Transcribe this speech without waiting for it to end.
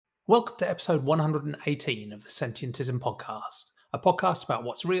Welcome to episode 118 of the Sentientism Podcast, a podcast about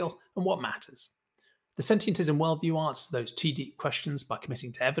what's real and what matters. The Sentientism worldview answers those two deep questions by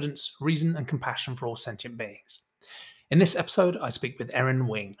committing to evidence, reason, and compassion for all sentient beings. In this episode, I speak with Erin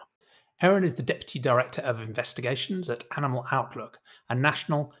Wing. Erin is the Deputy Director of Investigations at Animal Outlook, a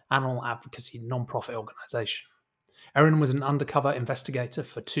national animal advocacy non-profit organisation. Erin was an undercover investigator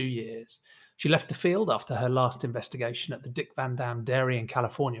for 2 years. She left the field after her last investigation at the Dick Van Dam Dairy in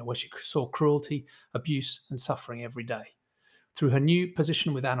California, where she saw cruelty, abuse, and suffering every day. Through her new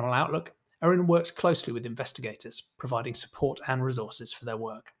position with Animal Outlook, Erin works closely with investigators, providing support and resources for their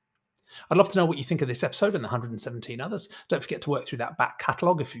work. I'd love to know what you think of this episode and the 117 others. Don't forget to work through that back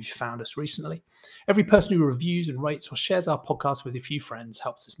catalogue if you've found us recently. Every person who reviews and rates or shares our podcast with a few friends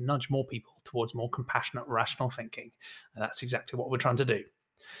helps us nudge more people towards more compassionate, rational thinking. And that's exactly what we're trying to do.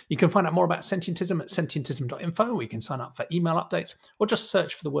 You can find out more about Sentientism at sentientism.info, where you can sign up for email updates, or just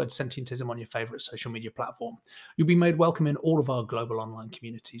search for the word Sentientism on your favourite social media platform. You'll be made welcome in all of our global online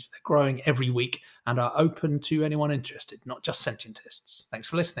communities. They're growing every week and are open to anyone interested, not just Sentientists. Thanks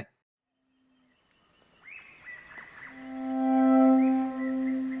for listening.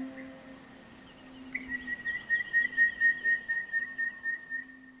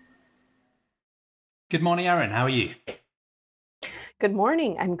 Good morning, Erin. How are you? Good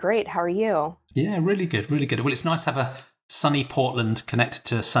morning. I'm great. How are you? Yeah, really good, really good. Well, it's nice to have a sunny Portland connected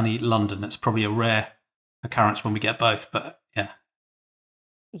to a sunny London. It's probably a rare occurrence when we get both, but yeah.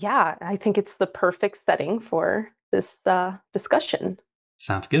 Yeah, I think it's the perfect setting for this discussion.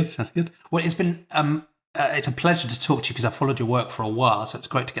 Sounds good, sounds good. Well, it's a pleasure to talk to you because I've followed your work for a while, so it's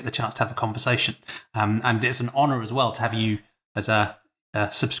great to get the chance to have a conversation. And it's an honour as well to have you as a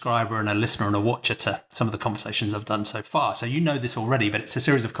subscriber and a listener and a watcher to some of the conversations I've done so far. So you know this already, but it's a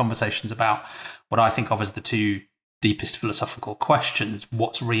series of conversations about what I think of as the two deepest philosophical questions: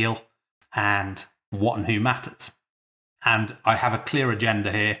 what's real and what and who matters. And I have a clear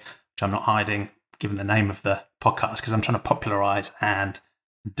agenda here, which I'm not hiding, given the name of the podcast, because I'm trying to popularize and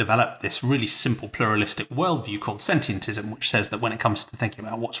develop this really simple pluralistic worldview called sentientism, which says that when it comes to thinking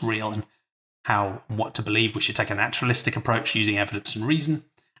about what's real and what to believe, we should take a naturalistic approach using evidence and reason.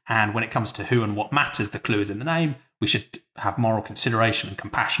 And when it comes to who and what matters, the clue is in the name. We should have moral consideration and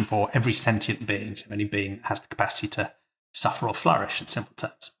compassion for every sentient being, so any being that has the capacity to suffer or flourish in simple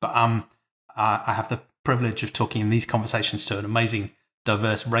terms. But I have the privilege of talking in these conversations to an amazing,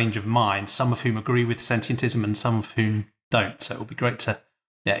 diverse range of minds, some of whom agree with sentientism and some of whom don't. So it will be great to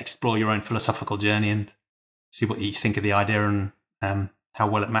explore your own philosophical journey and see what you think of the idea and how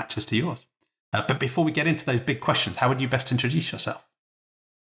well it matches to yours. But before we get into those big questions, how would you best introduce yourself?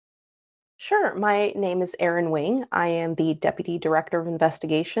 Sure. My name is Erin Wing. I am the Deputy Director of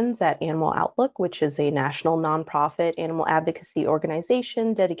Investigations at Animal Outlook, which is a national nonprofit animal advocacy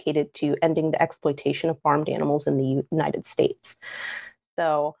organization dedicated to ending the exploitation of farmed animals in the United States.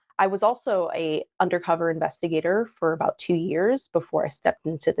 So I was also a undercover investigator for about 2 years before I stepped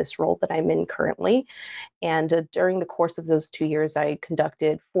into this role that I'm in currently. And during the course of those 2 years, I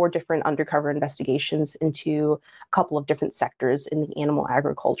conducted 4 different undercover investigations into a couple of different sectors in the animal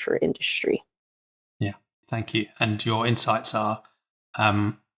agriculture industry. Yeah, thank you. And your insights are,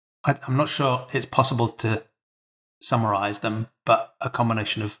 I'm not sure it's possible to summarize them, but a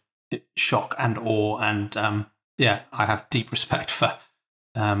combination of shock and awe. And I have deep respect for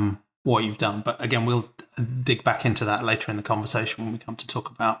what you've done. But again, we'll dig back into that later in the conversation when we come to talk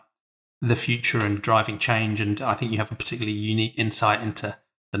about the future and driving change. And I think you have a particularly unique insight into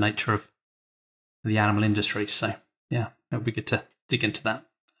the nature of the animal industry. So yeah, it would be good to dig into that.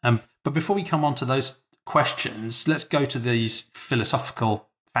 But before we come on to those questions, let's go to these philosophical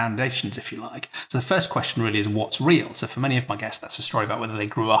foundations, if you like. So the first question really is, what's real? So for many of my guests, that's a story about whether they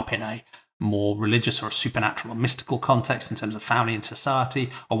grew up in a more religious or a supernatural or mystical context in terms of family and society,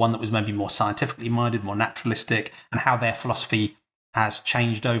 or one that was maybe more scientifically minded, more naturalistic, and how their philosophy has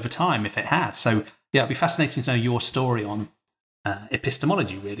changed over time, if it has. So yeah, it'd be fascinating to know your story on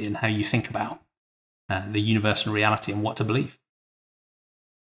epistemology, really, and how you think about the universe and reality and what to believe.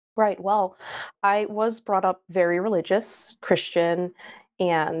 Right. Well, I was brought up very religious, Christian,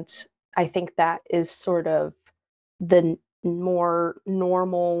 and I think that is sort of the more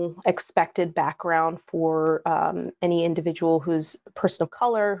normal, expected background for any individual who's a person of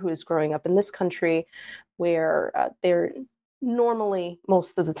color who is growing up in this country, where they're normally,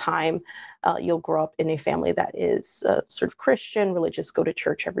 most of the time, you'll grow up in a family that is sort of Christian, religious, go to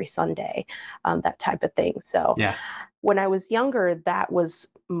church every Sunday, that type of thing. So Yeah. when I was younger, that was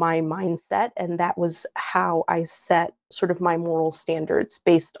my mindset, and that was how I set sort of my moral standards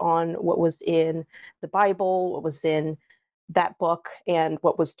based on what was in the Bible, what was in that book and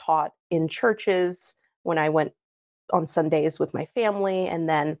what was taught in churches when I went on Sundays with my family, and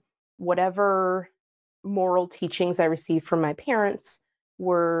then whatever moral teachings I received from my parents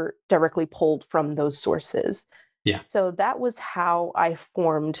were directly pulled from those sources. Yeah. So that was how I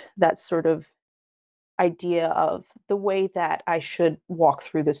formed that sort of idea of the way that I should walk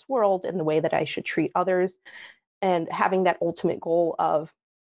through this world and the way that I should treat others, and having that ultimate goal of,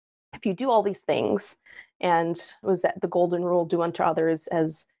 if you do all these things, and was that the golden rule, do unto others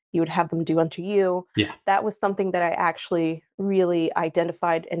as you would have them do unto you, Yeah. that was something that I actually really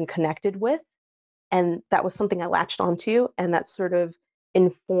identified and connected with. And that was something I latched onto, and that sort of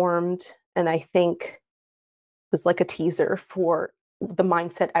informed, and I think was like a teaser for the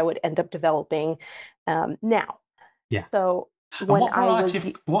mindset I would end up developing now. Yeah. So And when I was,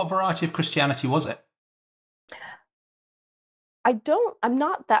 what variety of Christianity was it? I'm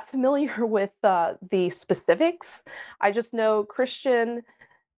not that familiar with the specifics. I just know Christian,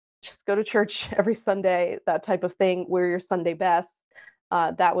 just go to church every Sunday, that type of thing, wear your Sunday best.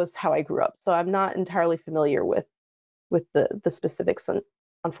 That was how I grew up. So I'm not entirely familiar with the specifics,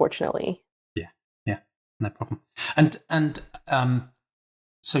 unfortunately. Yeah. Yeah. No problem.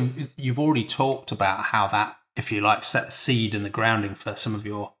 So you've already talked about how that, if you like, set the seed and the grounding for some of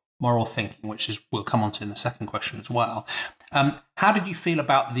your moral thinking, which is we'll come on to in the second question as well. How did you feel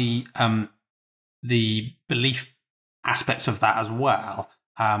about the belief aspects of that as well?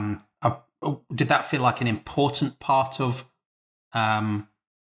 Did that feel like an important part of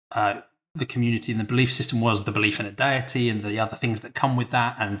the community and the belief system? Was the belief in a deity and the other things that come with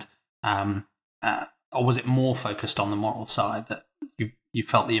that, and or was it more focused on the moral side that you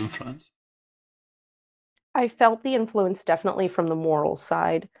felt the influence? I felt the influence definitely from the moral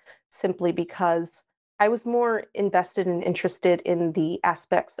side, simply because I was more invested and interested in the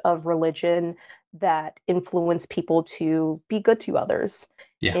aspects of religion that influence people to be good to others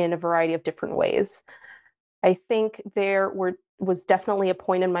Yeah. in a variety of different ways. I think was definitely a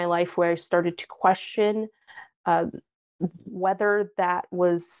point in my life where I started to question uh, whether that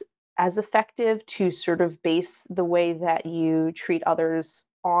was as effective to sort of base the way that you treat others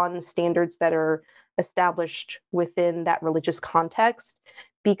on standards that are established within that religious context,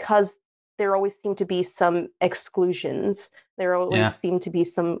 because there always seem to be some exclusions. There always Yeah. seem to be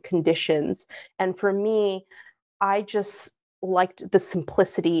some conditions. And for me, I just liked the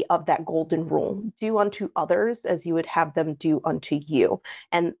simplicity of that golden rule: do unto others as you would have them do unto you.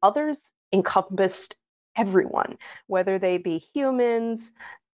 And others encompassed everyone, whether they be humans,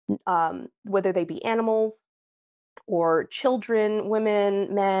 whether they be animals, or children,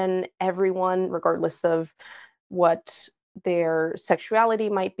 women, men, everyone, regardless of what their sexuality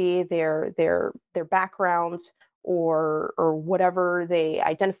might be, their backgrounds, or whatever they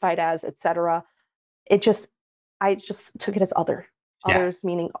identified as, etc. It just I just took it as Yeah. others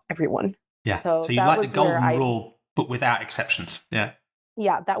meaning everyone. Yeah. So So you that like the was where golden rule, but without exceptions. Yeah.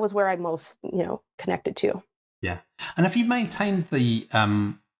 yeah, that was where I most, connected to. Yeah. And have you maintained the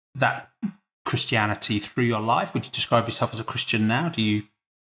that Christianity through your life? Would you describe yourself as a Christian now? Do you?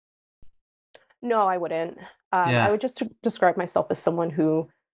 No, I wouldn't. I Yeah. would just describe myself as someone who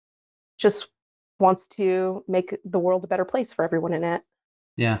just wants to make the world a better place for everyone in it.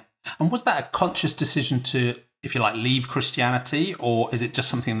 Yeah. And was that a conscious decision to, if you like, leave Christianity, or is it just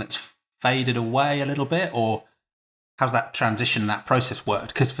something that's faded away a little bit, or how's that transition, that process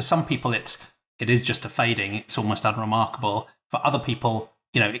worked? Because for some people, it is just a fading. It's almost unremarkable. For other people,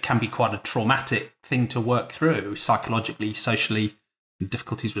 it can be quite a traumatic thing to work through psychologically, socially,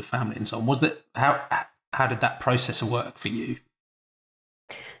 difficulties with family and so on. Was that how did that process work for you?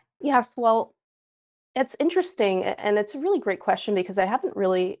 Yes, well, it's interesting, and it's a really great question because I haven't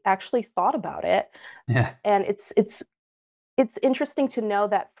really actually thought about it. Yeah. And it's interesting to know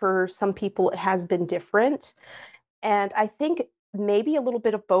that for some people it has been different. And I think maybe a little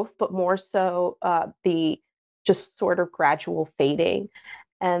bit of both, but more so the just sort of gradual fading.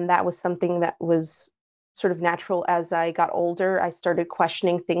 And that was something that was sort of natural as I got older. I started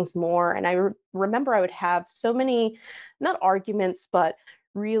questioning things more. And I remember I would have so many, not arguments, but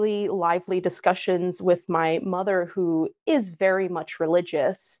really lively discussions with my mother, who is very much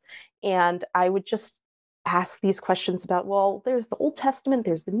religious. And I would just ask these questions about, well, there's the Old Testament,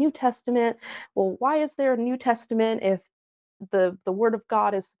 there's the New Testament. Well, why is there a New Testament if the word of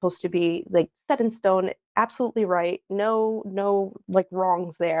God is supposed to be like set in stone, absolutely right, no like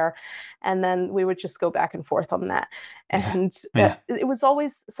wrongs there? And then we would just go back and forth on that. Yeah. And Yeah. it was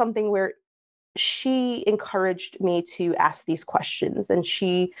always something where she encouraged me to ask these questions, and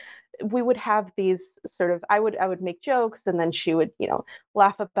she we would have these sort of, I would make jokes, and then she would,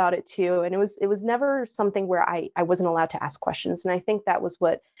 laugh about it too. And it was never something where I wasn't allowed to ask questions. And I think that was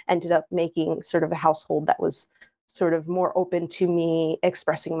what ended up making sort of a household that was sort of more open to me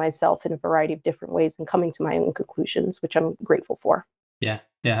expressing myself in a variety of different ways and coming to my own conclusions, which I'm grateful for. Yeah,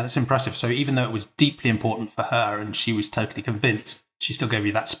 yeah, that's impressive. So even though it was deeply important for her and she was totally convinced, she still gave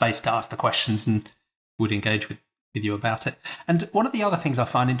you that space to ask the questions and would engage with you about it. And one of the other things I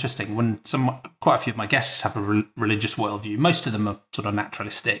find interesting, when quite a few of my guests have a religious worldview, most of them are sort of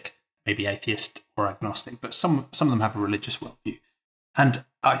naturalistic, maybe atheist or agnostic, but some of them have a religious worldview. And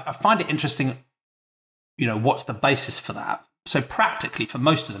I find it interesting, what's the basis for that? So practically, for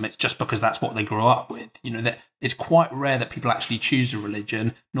most of them, it's just because that's what they grew up with. That it's quite rare that people actually choose a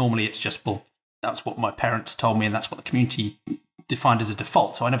religion. Normally, it's just, well, that's what my parents told me, and that's what the community defined as a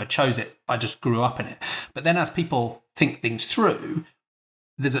default. So I never chose it. I just grew up in it. But then as people think things through,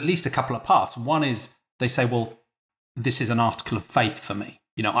 there's at least a couple of paths. One is they say, well, this is an article of faith for me.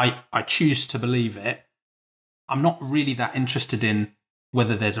 I choose to believe it. I'm not really that interested in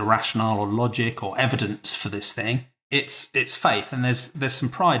whether there's a rationale or logic or evidence for this thing. It's faith, and there's some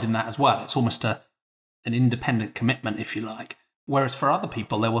pride in that as well. It's almost an independent commitment, if you like. Whereas for other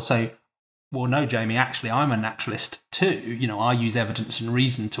people, they will say, well, no, Jamie, actually, I'm a naturalist too. I use evidence and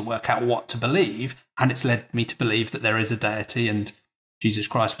reason to work out what to believe, and it's led me to believe that there is a deity and Jesus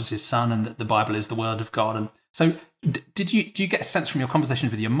Christ was his son and that the Bible is the word of God. And so do you get a sense from your conversations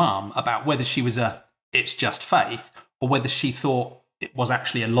with your mum about whether she was it's just faith, or whether she thought it was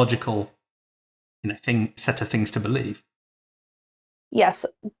actually a logical set of things to believe? Yes,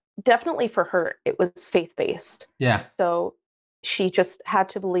 definitely for her, it was faith-based. Yeah. So she just had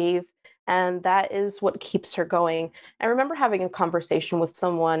to believe, and that is what keeps her going. I remember having a conversation with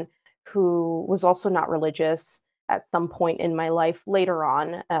someone who was also not religious at some point in my life later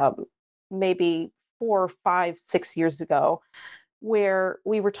on, maybe 4, 5, 6 years ago, where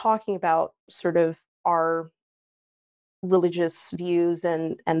we were talking about sort of our religious views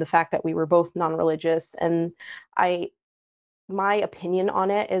and the fact that we were both non-religious. And I my opinion on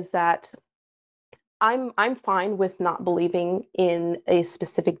it is that I'm fine with not believing in a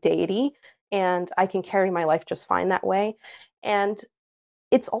specific deity, and I can carry my life just fine that way. And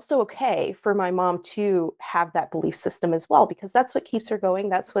it's also okay for my mom to have that belief system as well, because that's what keeps her going.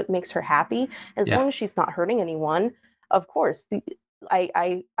 That's what makes her happy. As Yeah. long as she's not hurting anyone, of course,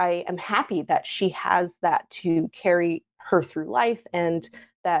 I am happy that she has that to carry her through life, and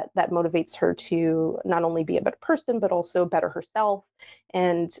that motivates her to not only be a better person but also better herself,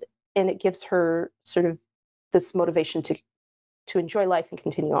 and it gives her sort of this motivation to enjoy life and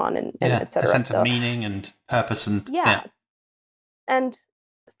continue on, and Yeah, et a cetera. sense of meaning and purpose, and Yeah. And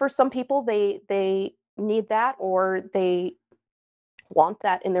for some people, they need that, or they want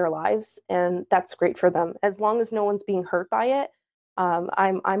that in their lives, and that's great for them. As long as no one's being hurt by it,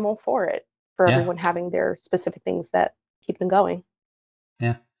 I'm all for it, for yeah, everyone having their specific things that keep them going.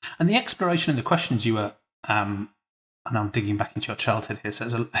 yeah. And the exploration and the questions you were, and I'm digging back into your childhood here, so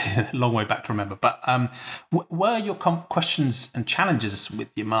it's a long way back to remember. But were your questions and challenges with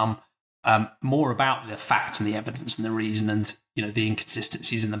your mum more about the facts and the evidence and the reason and the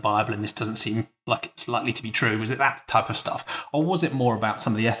inconsistencies in the Bible, and this doesn't seem like it's likely to be true? Was it that type of stuff, or was it more about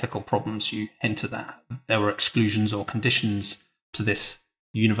some of the ethical problems you hinted at? There were exclusions or conditions to this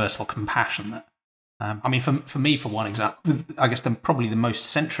universal compassion that. I mean, for me, for one example, I guess probably the most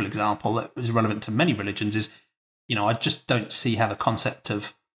central example that is relevant to many religions is, I just don't see how the concept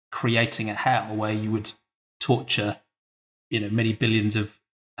of creating a hell where you would torture, many billions of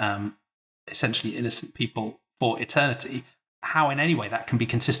essentially innocent people for eternity, how in any way that can be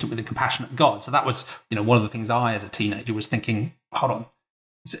consistent with a compassionate God. So that was, one of the things I, as a teenager, was thinking, hold on.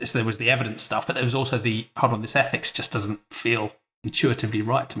 So there was the evidence stuff, but there was also hold on, this ethics just doesn't feel intuitively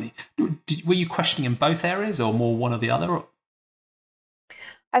right to me. Were you questioning in both areas, or more one or the other?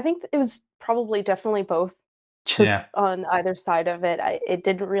 I think it was probably definitely both, just Yeah. on either side of it. It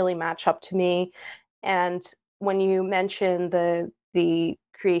didn't really match up to me. And when you mention the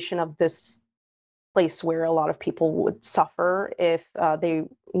creation of this place where a lot of people would suffer if they,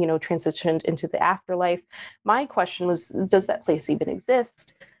 transitioned into the afterlife, my question was, does that place even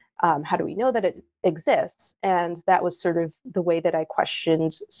exist? How do we know that it exists? And that was sort of the way that I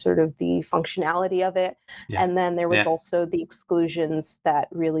questioned sort of the functionality of it. Yeah. And then there was also the exclusions that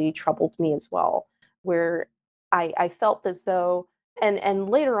really troubled me as well, where I felt as though And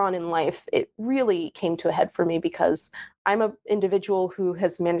later on in life, it really came to a head for me because I'm an individual who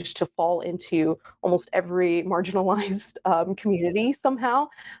has managed to fall into almost every marginalized community somehow.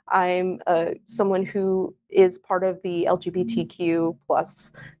 I'm someone who is part of the LGBTQ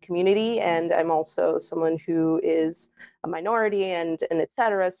plus community, and I'm also someone who is a minority, and et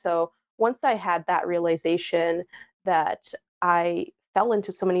cetera. So once I had that realization that I fell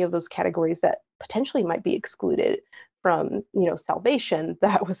into so many of those categories that potentially might be excluded from salvation,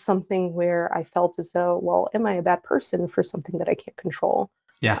 that was something where I felt as though, well, am I a bad person for something that I can't control?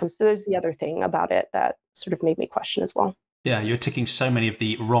 Yeah. So there's the other thing about it that sort of made me question as well. Yeah, you're ticking so many of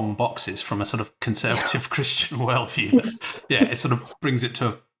the wrong boxes from a sort of conservative Christian worldview that, yeah, it sort of brings it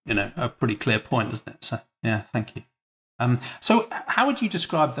to a pretty clear point, doesn't it? So, yeah, thank you. So, how would you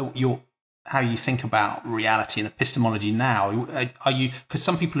describe how you think about reality and epistemology now? Are you, because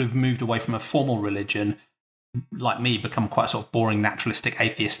some people who've moved away from a formal religion, like me, become quite a sort of boring naturalistic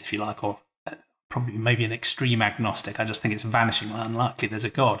atheist, if you like, or probably maybe an extreme agnostic. I just think it's vanishingly unlikely there's a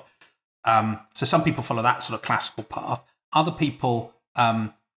God. So some people follow that sort of classical path. Other people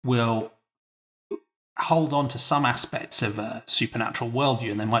will hold on to some aspects of a supernatural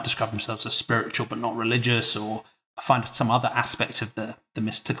worldview, and they might describe themselves as spiritual but not religious, or find some other aspect of the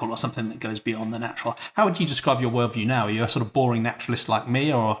mystical or something that goes beyond the natural. How would you describe your worldview now? Are you a sort of boring naturalist like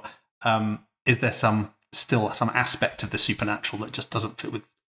me, or is there still some aspect of the supernatural that just doesn't fit with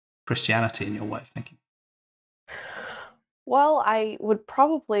Christianity in your way of thinking? Well, I would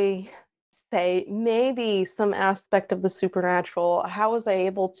probably say maybe some aspect of the supernatural. How was I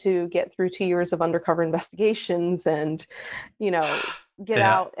able to get through 2 years of undercover investigations and, you know, get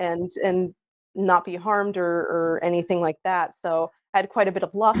Yeah. out and not be harmed or anything like that? So I had quite a bit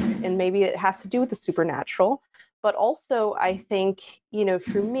of luck, and maybe it has to do with the supernatural. But also, I think,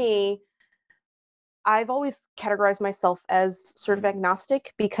 for me, I've always categorized myself as sort of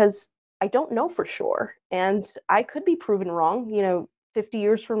agnostic because I don't know for sure. And I could be proven wrong. 50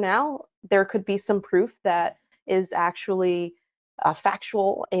 years from now, there could be some proof that is actually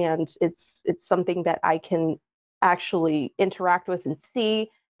factual, and it's something that I can actually interact with and see.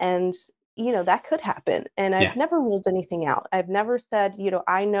 And that could happen. And I've Yeah. never ruled anything out. I've never said,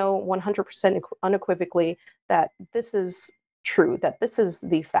 I know 100% unequivocally that this is true, that this is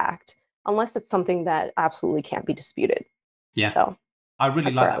the fact, unless it's something that absolutely can't be disputed. Yeah. So I really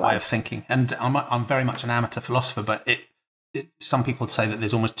that's like where I that way lie. of thinking, and I'm very much an amateur philosopher. But some people say that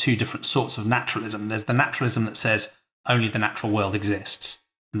there's almost two different sorts of naturalism. There's the naturalism that says only the natural world exists,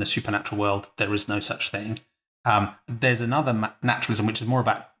 and the supernatural world there is no such thing. There's another naturalism which is more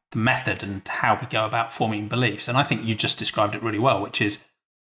about the method and how we go about forming beliefs. And I think you just described it really well, which is,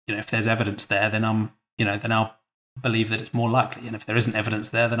 if there's evidence there, then then I'll believe that it's more likely, and if there isn't evidence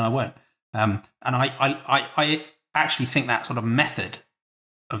there, then I won't. And I actually think that sort of method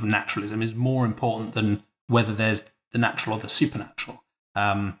of naturalism is more important than whether there's the natural or the supernatural,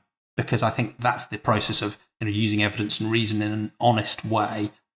 because I think that's the process of using evidence and reason in an honest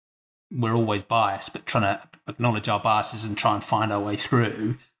way. We're always biased, but trying to acknowledge our biases and try and find our way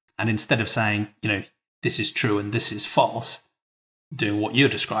through. And instead of saying, this is true and this is false, doing what you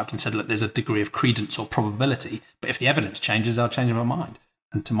described and said, look, there's a degree of credence or probability, but if the evidence changes, I'll change my mind.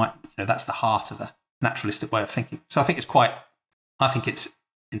 And that's the heart of a naturalistic way of thinking. So I think it's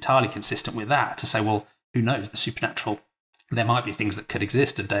entirely consistent with that to say, well, who knows, the supernatural, there might be things that could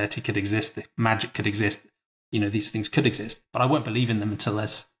exist, a deity could exist, the magic could exist, these things could exist, but I won't believe in them until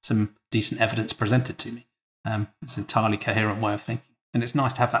there's some decent evidence presented to me. It's an entirely coherent way of thinking. And it's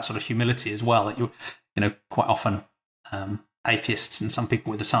nice to have that sort of humility as well, that quite often atheists and some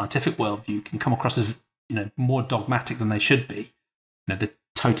people with a scientific worldview can come across as, more dogmatic than they should be. They're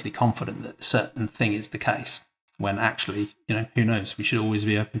totally confident that a certain thing is the case, when actually, who knows? We should always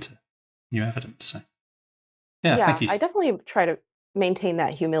be open to new evidence. So, yeah, thank you. I definitely try to maintain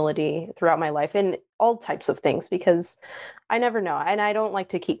that humility throughout my life in all types of things, because I never know. And I don't like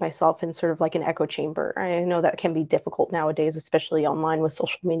to keep myself in sort of like an echo chamber. I know that can be difficult nowadays, especially online with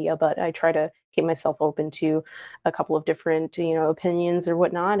social media, but I try to keep myself open to a couple of different, opinions or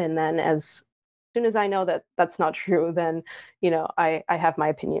whatnot. And then as soon as I know that that's not true, then, I have my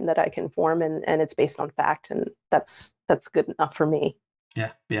opinion that I can form, and it's based on fact. And that's good enough for me.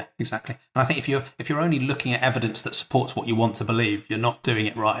 Yeah, exactly. And I think if you're only looking at evidence that supports what you want to believe, you're not doing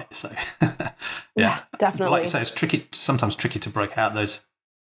it right. So, Yeah, definitely. Like you say, it's sometimes tricky to break out those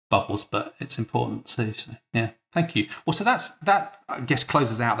bubbles, but it's important too. So, yeah, thank you. Well, so that I guess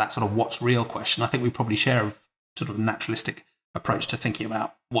closes out that sort of what's real question. I think we probably share a sort of naturalistic approach to thinking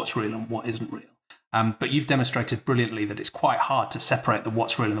about what's real and what isn't real. But you've demonstrated brilliantly that it's quite hard to separate the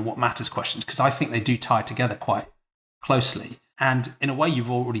what's real and the what matters questions, because I think they do tie together quite closely. And in a way,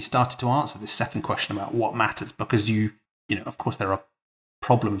 you've already started to answer this second question about what matters, because of course, there are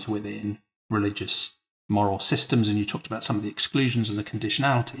problems within religious moral systems, and you talked about some of the exclusions and the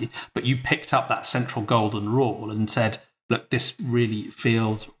conditionality, but you picked up that central golden rule and said, look, this really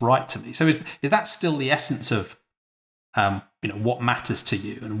feels right to me. So is that still the essence of what matters to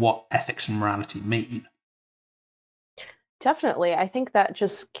you and what ethics and morality mean? Definitely. I think that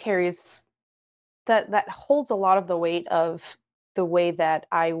just carries that holds a lot of the weight of the way that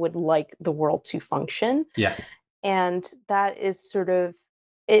I would like the world to function. Yeah. And that is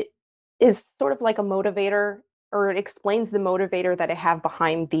it is sort of like a motivator, or it explains the motivator that I have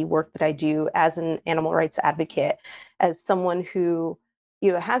behind the work that I do as an animal rights advocate, as someone who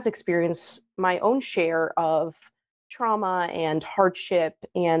has experienced my own share of trauma and hardship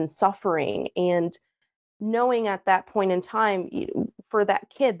and suffering, and knowing at that point in time, for that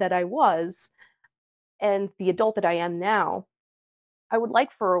kid that I was and the adult that I am now, I would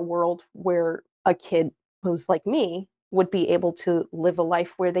like for a world where a kid who's like me would be able to live a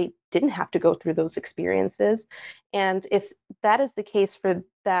life where they didn't have to go through those experiences. And if that is the case for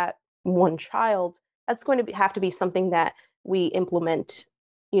that one child, that's going to have to be something that we implement,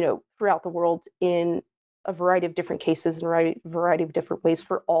 throughout the world in a variety of different cases and a variety of different ways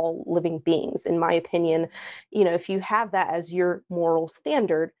for all living beings. In my opinion, if you have that as your moral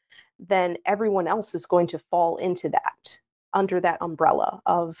standard, then everyone else is going to fall into that, under that umbrella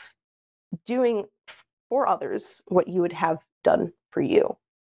of doing for others what you would have done for you.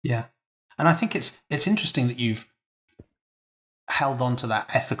 Yeah. And I think it's interesting that you've held on to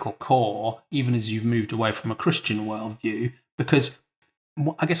that ethical core, even as you've moved away from a Christian worldview, because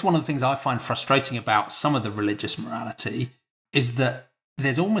I guess one of the things I find frustrating about some of the religious morality is that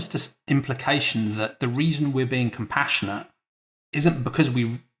there's almost this implication that the reason we're being compassionate isn't because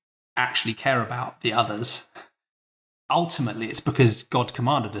we actually care about the others. Ultimately, it's because God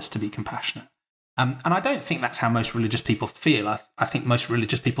commanded us to be compassionate. And I don't think that's how most religious people feel. I think most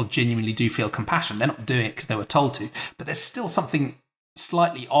religious people genuinely do feel compassion. They're not doing it because they were told to. But there's still something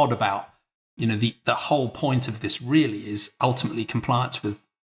slightly odd about, the whole point of this really is ultimately compliance with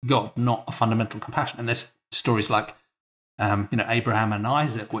God, not a fundamental compassion. And there's stories like, Abraham and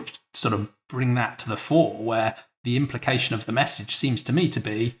Isaac, which sort of bring that to the fore, where the implication of the message seems to me to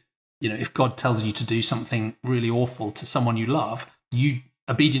be, if God tells you to do something really awful to someone you love,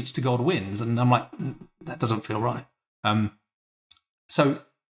 obedience to God wins. And I'm like, that doesn't feel right. So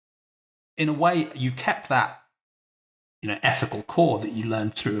in a way, you kept that, ethical core that you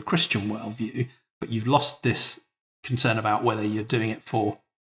learned through a Christian worldview, but you've lost this concern about whether you're doing it for,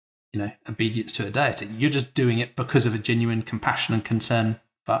 obedience to a deity. You're just doing it because of a genuine compassion and concern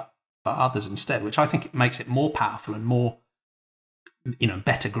for others instead, which I think makes it more powerful and more,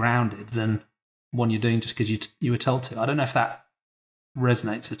 better grounded than one you're doing just because you were told to. I don't know if that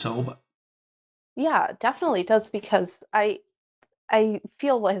resonates at all, but Yeah, definitely does, because I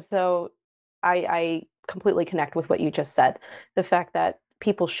feel as though I completely connect with what you just said. The fact that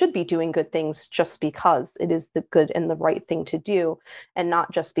people should be doing good things just because it is the good and the right thing to do, and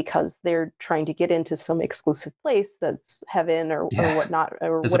not just because they're trying to get into some exclusive place that's heaven or whatnot,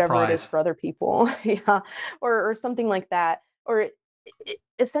 or whatever it is for other people. Yeah, or something like that. Or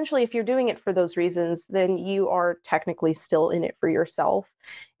essentially, if you're doing it for those reasons, then you are technically still in it for yourself.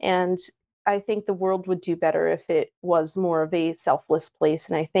 And I think the world would do better if it was more of a selfless place.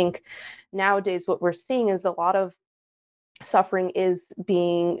 And I think nowadays what we're seeing is a lot of suffering is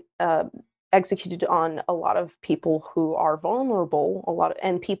being executed on a lot of people who are vulnerable,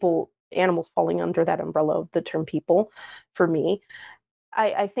 and animals falling under that umbrella of the term people for me.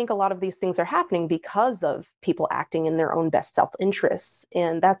 I think a lot of these things are happening because of people acting in their own best self-interests.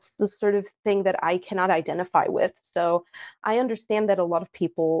 And that's the sort of thing that I cannot identify with. So I understand that a lot of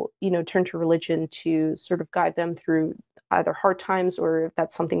people, turn to religion to sort of guide them through either hard times, or if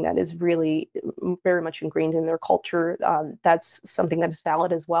that's something that is really very much ingrained in their culture, that's something that is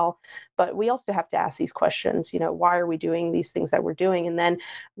valid as well. But we also have to ask these questions, why are we doing these things that we're doing? And then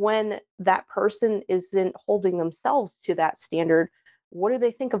when that person isn't holding themselves to that standard, what do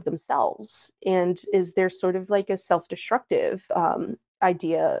they think of themselves? And is there sort of like a self-destructive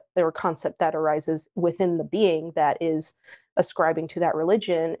idea or concept that arises within the being that is ascribing to that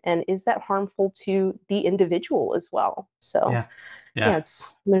religion? And is that harmful to the individual as well? So yeah,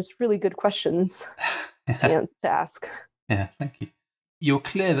 there's really good questions to ask. Yeah, thank you. You're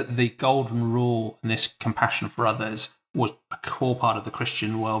clear that the golden rule and this compassion for others was a core part of the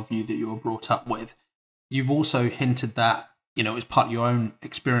Christian worldview that you were brought up with. You've also hinted that it was part of your own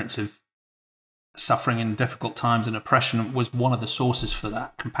experience of suffering in difficult times, and oppression was one of the sources for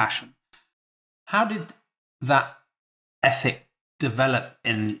that compassion. How did that ethic develop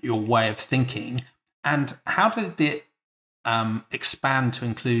in your way of thinking, and how did it expand to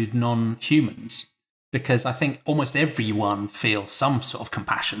include non-humans? Because I think almost everyone feels some sort of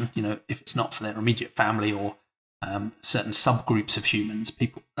compassion, if it's not for their immediate family or certain subgroups of humans,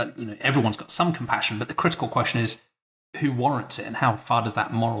 people, everyone's got some compassion, but the critical question is who warrants it and how far does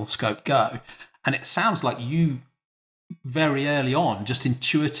that moral scope go? And it sounds like you very early on just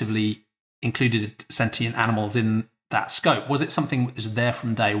intuitively included sentient animals in that scope. Was it something that was there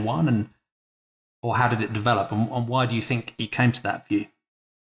from day one, or how did it develop, and why do you think you came to that view?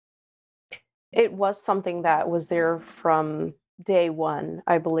 It was something that was there from day one,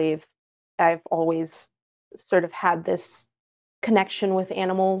 I believe. I've always sort of had this connection with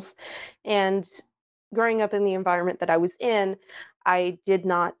animals. And growing up in the environment that I was in, I did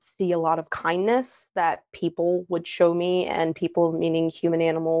not see a lot of kindness that people would show me, and people meaning human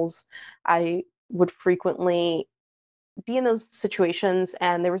animals. I would frequently be in those situations,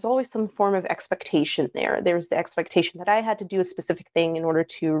 and there was always some form of expectation there. There was the expectation that I had to do a specific thing in order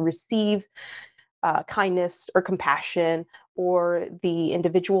to receive kindness or compassion, or the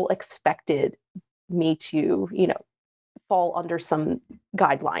individual expected me to, fall under some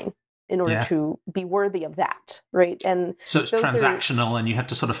guideline in order Yeah. to be worthy of that, right? And So it's those are, transactional, and you had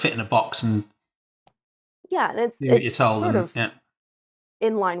to sort of fit in a box and yeah, and it's do what you're it's told, sort and of yeah.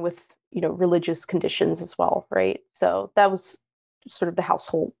 in line with religious conditions as well, right? So that was sort of the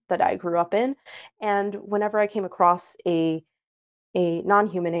household that I grew up in, and whenever I came across a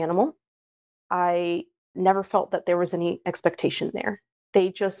non-human animal, I never felt that there was any expectation there. They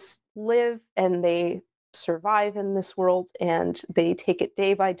just live and they survive in this world, and they take it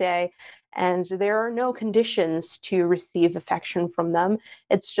day by day. And there are no conditions to receive affection from them.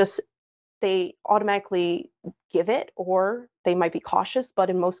 It's just they automatically give it, or they might be cautious. But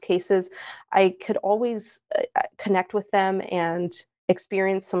in most cases, I could always connect with them and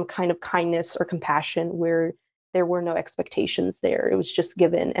experience some kind of kindness or compassion where there were no expectations there. It was just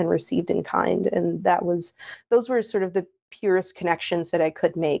given and received in kind. And those were sort of the purest connections that I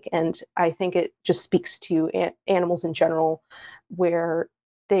could make. And I think it just speaks to animals in general, where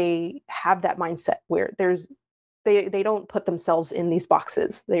they have that mindset where they don't put themselves in these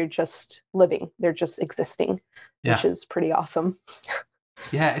boxes. They're just living. They're just existing, which Yeah. is pretty awesome.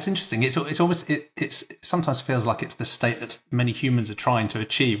 Yeah, it's interesting. It's almost it sometimes feels like it's the state that many humans are trying to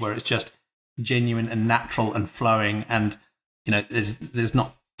achieve, where it's just genuine and natural and flowing, and there's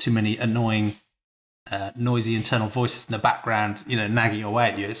not too many annoying, noisy internal voices in the background, nagging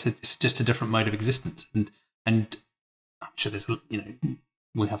away at you. It's just a different mode of existence, and I'm sure there's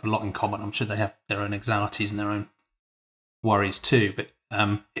we have a lot in common. I'm sure they have their own anxieties and their own worries too, but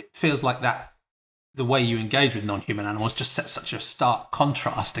it feels like that the way you engage with non-human animals just sets such a stark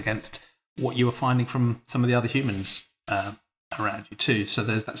contrast against what you were finding from some of the other humans around you too. So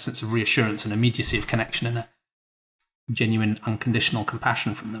there's that sense of reassurance and immediacy of connection and a genuine unconditional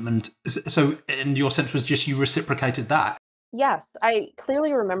compassion from them. And so in your sense was just you reciprocated that. Yes, I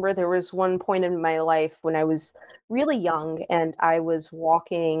clearly remember there was one point in my life when I was really young, and I was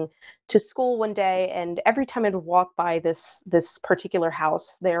walking to school one day, and every time I'd walk by this particular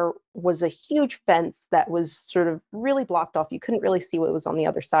house, there was a huge fence that was sort of really blocked off. You couldn't really see what was on the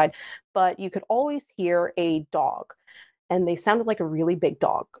other side, but you could always hear a dog, and they sounded like a really big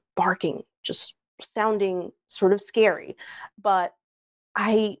dog barking, just sounding sort of scary. But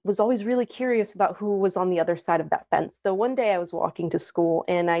I was always really curious about who was on the other side of that fence. So one day I was walking to school,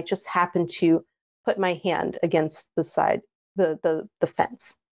 and I just happened to put my hand against the side, the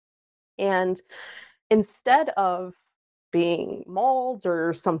fence. And instead of being mauled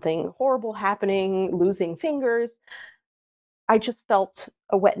or something horrible happening, losing fingers, I just felt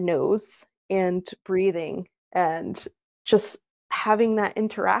a wet nose and breathing, and just having that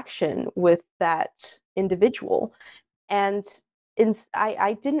interaction with that individual. And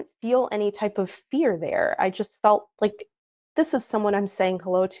I didn't feel any type of fear there. I just felt like this is someone I'm saying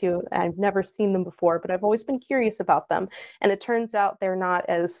hello to. I've never seen them before, but I've always been curious about them. And it turns out they're not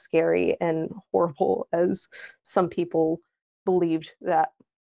as scary and horrible as some people believed that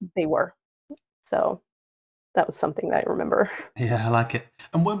they were. So that was something that I remember. Yeah, I like it.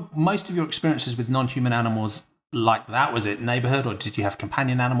 And were most of your experiences with non-human animals like that? Was it neighborhood, or did you have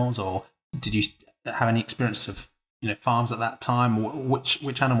companion animals, or did you have any experience of farms at that time?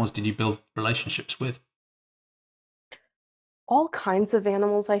 Which animals did you build relationships with? All kinds of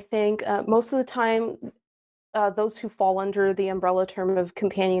animals, I think. Most of the time, those who fall under the umbrella term of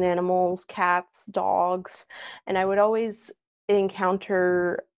companion animals, cats, dogs, and I would always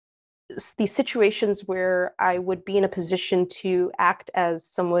encounter these situations where I would be in a position to act as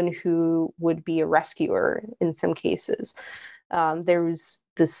someone who would be a rescuer in some cases. There was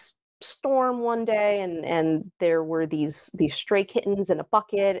this storm one day, and there were these stray kittens in a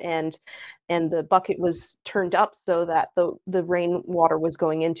bucket, and the bucket was turned up so that the rainwater was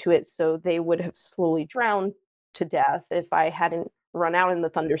going into it, so they would have slowly drowned to death if I hadn't run out in the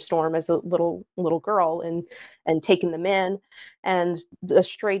thunderstorm as a little girl and taken them in. And the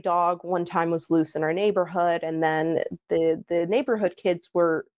stray dog one time was loose in our neighborhood, and then the neighborhood kids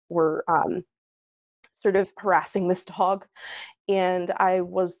were sort of harassing this dog, and I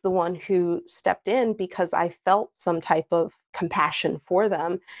was the one who stepped in because I felt some type of compassion for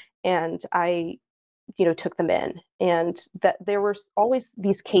them, and I, took them in. And that there were always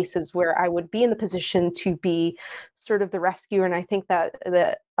these cases where I would be in the position to be sort of the rescuer, and I think that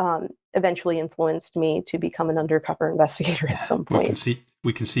eventually influenced me to become an undercover investigator at some point.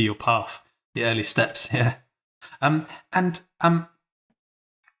 We can see your path, the early steps. Yeah, and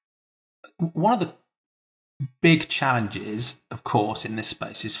one of the big challenges, of course, in this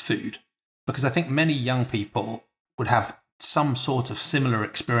space is food, because I think many young people would have some sort of similar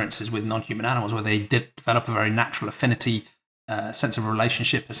experiences with non-human animals where they develop a very natural affinity, sense of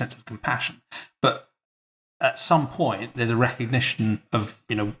relationship, a sense of compassion. But at some point, there's a recognition of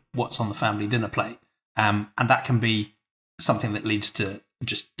what's on the family dinner plate, and that can be something that leads to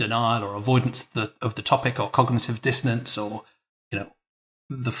just denial or avoidance of the topic, or cognitive dissonance, or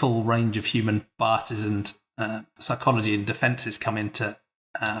the full range of human biases and psychology and defenses come into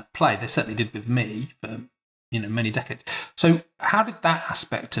play. They certainly did with me for many decades. So how did that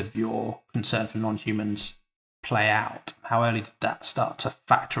aspect of your concern for non-humans play out? How early did that start to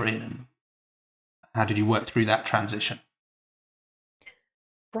factor in, and how did you work through that transition?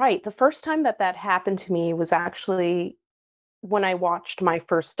 Right. The first time that happened to me was actually when I watched my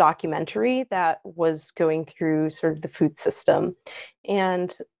first documentary that was going through sort of the food system.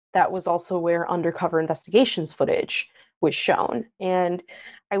 And that was also where undercover investigations footage was shown. And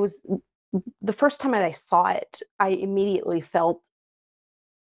the first time that I saw it, I immediately felt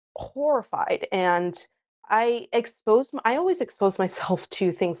horrified. And I always exposed myself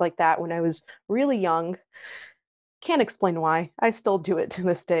to things like that when I was really young. Can't explain why. I still do it to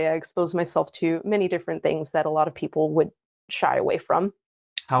this day. I expose myself to many different things that a lot of people would shy away from.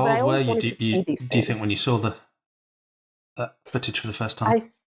 How But I old were always you? wanted to see these Do you things. think when you saw that footage for the first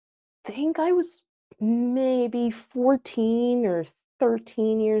time? I think I was maybe 14 or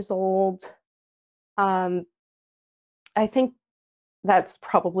 13 years old. Um, I think that's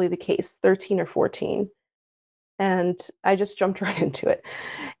probably the case, 13 or 14. And I just jumped right into it.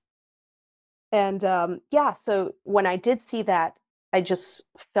 And yeah, so when I did see that, I just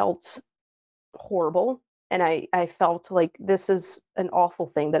felt horrible. And I felt like this is an awful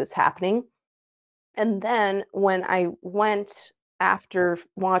thing that is happening. And then when I went after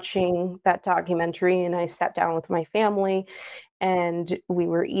watching that documentary and I sat down with my family and we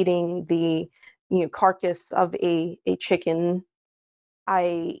were eating the carcass of a chicken,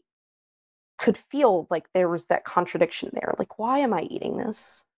 I could feel like there was that contradiction there. Like, why am I eating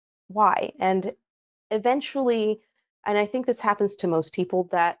this? Why? And eventually, and I think this happens to most people,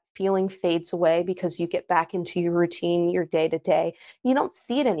 that feeling fades away because you get back into your routine, your day to day. You don't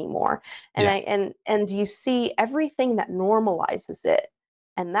see it anymore. And Yeah. and you see everything that normalizes it.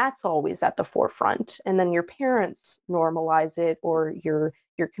 And that's always at the forefront. And then your parents normalize it, or your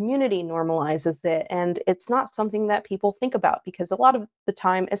community normalizes it. And it's not something that people think about because a lot of the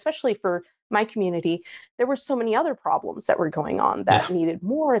time, especially for my community, there were so many other problems that were going on Yeah. that needed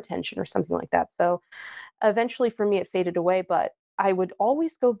more attention or something like that. So eventually for me, it faded away, but I would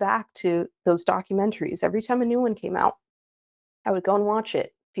always go back to those documentaries. Every time a new one came out, I would go and watch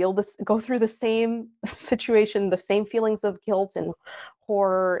it, go through the same situation, the same feelings of guilt and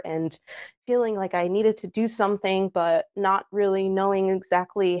horror, and feeling like I needed to do something, but not really knowing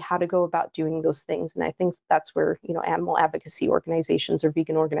exactly how to go about doing those things. And I think that's where, animal advocacy organizations or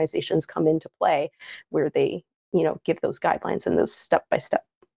vegan organizations come into play, where they, give those guidelines and those step-by-step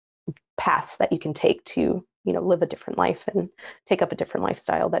paths that you can take to, live a different life and take up a different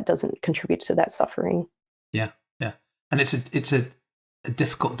lifestyle that doesn't contribute to that suffering. Yeah, yeah, and it's a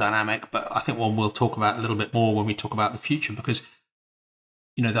difficult dynamic, but I think one we'll talk about a little bit more when we talk about the future, because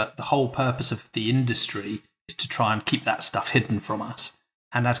the whole purpose of the industry is to try and keep that stuff hidden from us,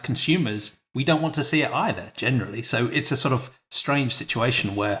 and as consumers, we don't want to see it either, generally. So it's a sort of strange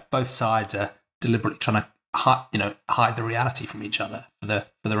situation where both sides are deliberately trying to hide the reality from each other for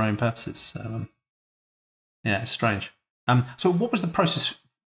their own purposes. So yeah, it's strange. So what was the process?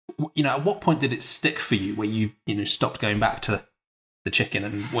 At what point did it stick for you, where you stopped going back to the chicken,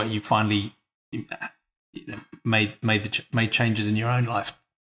 and where you finally made changes in your own life?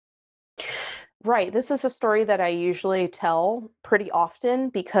 Right. This is a story that I usually tell pretty often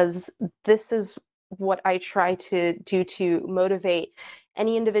because this is what I try to do to motivate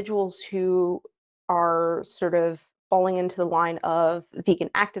any individuals who are sort of falling into the line of vegan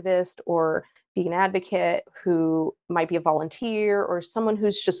activist or vegan advocate, who might be a volunteer or someone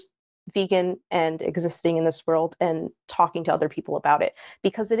who's just vegan and existing in this world and talking to other people about it,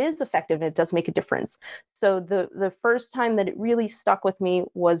 because it is effective and it does make a difference. So the first time that it really stuck with me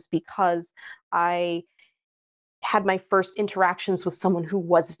was because I had my first interactions with someone who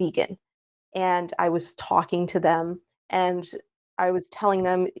was vegan, and I was talking to them, and I was telling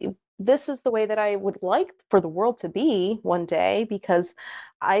them, this is the way that I would like for the world to be one day, because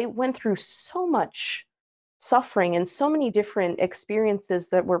I went through so much suffering and so many different experiences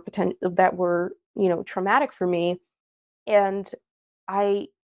that were traumatic for me. And I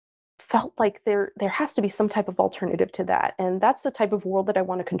felt like there has to be some type of alternative to that, and that's the type of world that I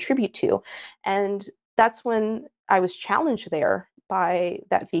want to contribute to. And that's when I was challenged there by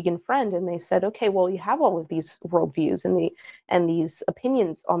that vegan friend, and they said, okay, well, you have all of these worldviews and these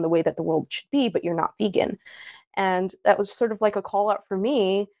opinions on the way that the world should be, but you're not vegan. And that was sort of like a call out for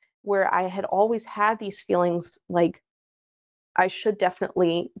me, where I had always had these feelings like I should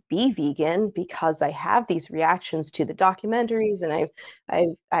definitely be vegan because I have these reactions to the documentaries, and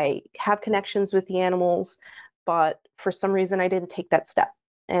I have connections with the animals, but for some reason I didn't take that step.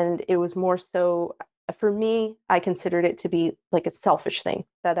 And it was more so, for me, I considered it to be like a selfish thing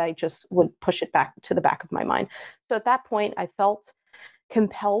that I just would push it back to the back of my mind. So at that point, I felt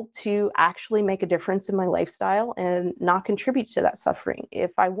compelled to actually make a difference in my lifestyle and not contribute to that suffering.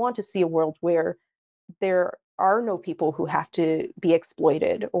 If I want to see a world where there are no people who have to be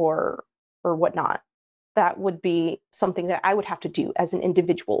exploited or whatnot, that would be something that I would have to do as an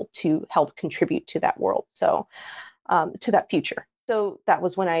individual to help contribute to that world. So to that future. So that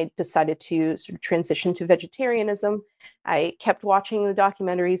was when I decided to sort of transition to vegetarianism. I kept watching the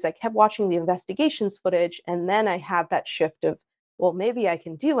documentaries, I kept watching the investigations footage, and then I had that shift of, well, maybe I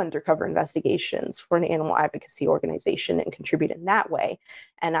can do undercover investigations for an animal advocacy organization and contribute in that way.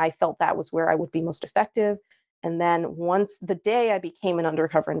 And I felt that was where I would be most effective. And then once the day I became an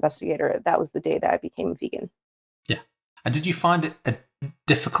undercover investigator, that was the day that I became a vegan. Yeah. And did you find it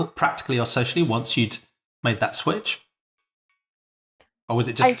difficult practically or socially once you'd made that switch? Or was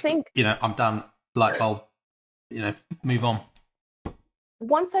it just, I think I'm done, light bulb, move on?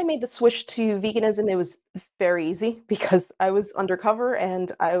 once I made the switch to veganism, it was very easy because I was undercover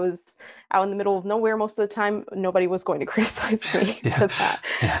and I was out in the middle of nowhere most of the time. Nobody was going to criticize me Yeah. for that.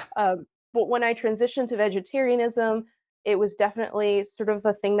 Yeah. But when I transitioned to vegetarianism, it was definitely sort of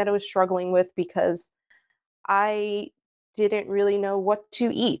a thing that I was struggling with because I didn't really know what to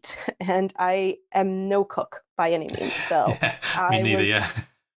eat. And I am no cook by any means. So Yeah. Me I neither. was Yeah.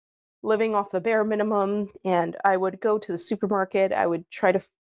 living off the bare minimum, and I would go to the supermarket. I would try to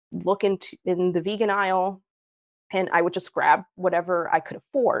look into in the vegan aisle, and I would just grab whatever I could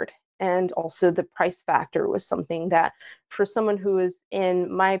afford. And also the price factor was something that, for someone who is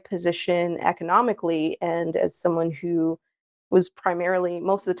in my position economically, and as someone who was primarily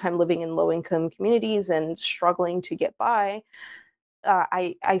most of the time living in low income communities and struggling to get by,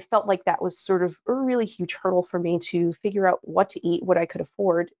 I felt like that was sort of a really huge hurdle for me to figure out what to eat, what I could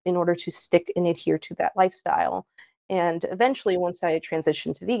afford in order to stick and adhere to that lifestyle. And eventually, once I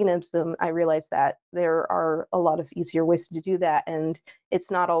transitioned to veganism, I realized that there are a lot of easier ways to do that. And it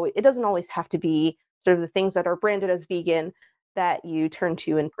doesn't always have to be sort of the things that are branded as vegan that you turn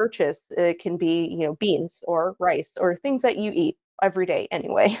to and purchase. It can be, beans or rice or things that you eat every day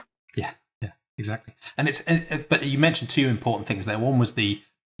anyway. Yeah. Yeah. Exactly. But you mentioned two important things there. One was the,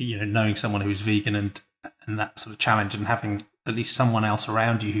 knowing someone who's vegan and that sort of challenge and having at least someone else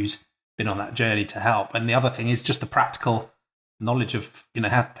around you who's been on that journey to help. And the other thing is just the practical knowledge of,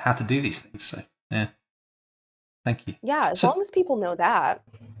 how to do these things. So, yeah. Thank you. Yeah, as long as people know that,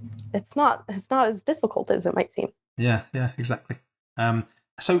 it's not as difficult as it might seem. Yeah, exactly.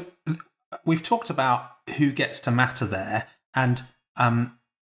 So we've talked about who gets to matter there, and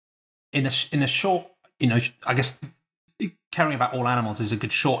in a short, I guess caring about all animals is a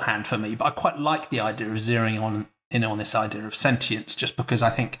good shorthand for me. But I quite like the idea of zeroing on this idea of sentience, just because I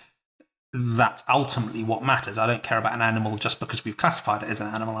think that's ultimately what matters. I don't care about an animal just because we've classified it as an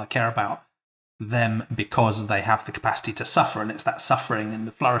animal. I care about them because they have the capacity to suffer, and it's that suffering and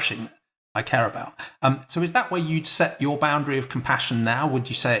the flourishing that I care about. So is that where you'd set your boundary of compassion now? Would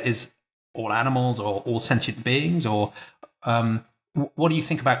you say it is all animals or all sentient beings? Or what do you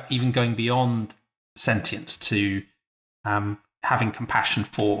think about even going beyond sentience to having compassion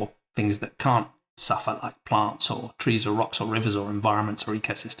for things that can't suffer, like plants or trees or rocks or rivers or environments or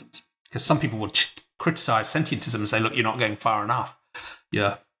ecosystems? Because some people will criticize sentientism and say, look, you're not going far enough.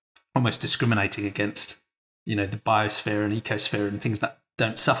 You're almost discriminating against, the biosphere and ecosphere and things that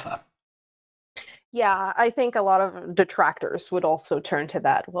don't suffer. Yeah, I think a lot of detractors would also turn to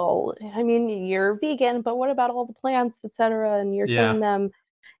that. Well, I mean, you're vegan, but what about all the plants, et cetera, and you're killing them?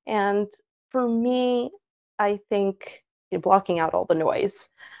 And for me, I think blocking out all the noise,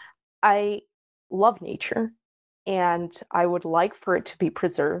 I love nature and I would like for it to be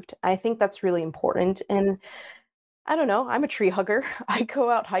preserved. I think that's really important. And I don't know, I'm a tree hugger. I go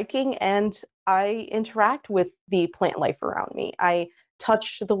out hiking and I interact with the plant life around me. I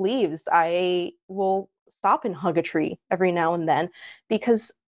touch the leaves. I will stop and hug a tree every now and then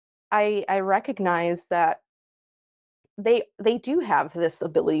because I recognize that they do have this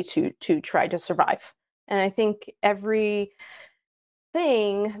ability to try to survive. And I think every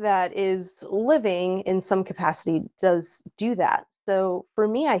thing that is living in some capacity does do that. So for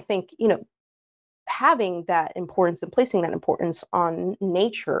me, I think, having that importance and placing that importance on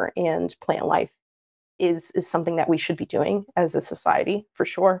nature and plant life is something that we should be doing as a society for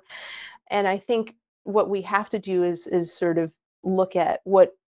sure. And I think what we have to do is sort of look at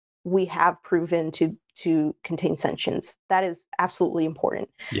what we have proven to contain sentience. That is absolutely important.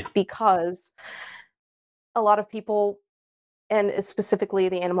 Yeah. Because a lot of people, and specifically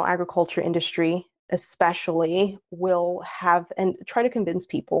the animal agriculture industry especially, will have and try to convince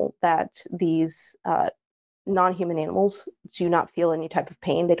people that these non-human animals do not feel any type of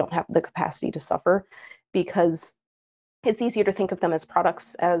pain. They don't have the capacity to suffer because it's easier to think of them as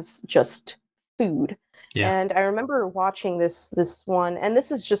products, as just food. Yeah. And I remember watching this one, and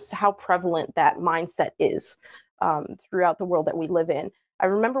this is just how prevalent that mindset is throughout the world that we live in. I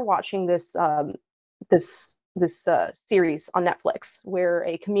remember watching this series on Netflix where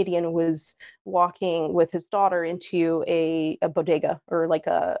a comedian was walking with his daughter into a bodega, or like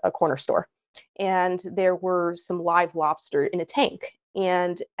a corner store, and there were some live lobster in a tank.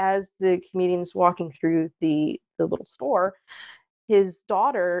 And as the comedian's walking through the little store, his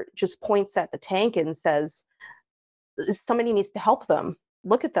daughter just points at the tank and says, somebody needs to help them.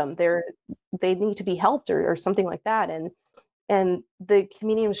 Look at them. They need to be helped, or something like that. And the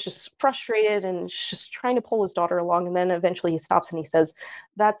comedian was just frustrated and just trying to pull his daughter along. And then eventually he stops and he says,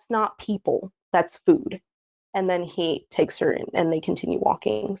 "That's not people, that's food." And then he takes her and they continue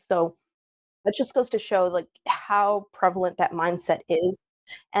walking. So that just goes to show like how prevalent that mindset is,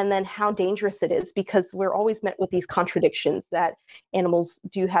 and then how dangerous it is, because we're always met with these contradictions that animals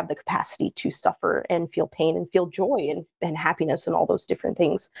do have the capacity to suffer and feel pain and feel joy and happiness and all those different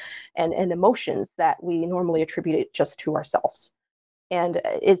things and emotions that we normally attribute it just to ourselves. And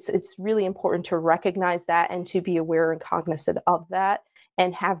it's really important to recognize that and to be aware and cognizant of that,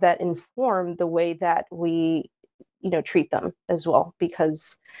 and have that inform the way that we treat them as well,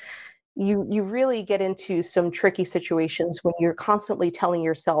 because you really get into some tricky situations when you're constantly telling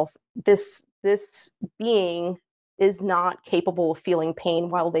yourself this being is not capable of feeling pain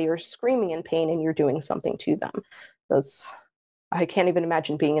while they are screaming in pain and you're doing something to them. That's I can't even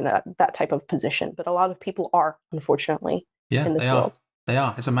imagine being in that type of position, but a lot of people are, unfortunately, in this world. They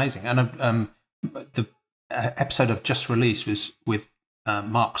are. It's amazing. And the episode I've just released was with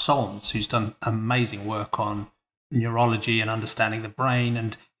Mark Solms, who's done amazing work on neurology and understanding the brain,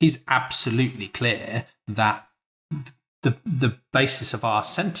 and he's absolutely clear that the basis of our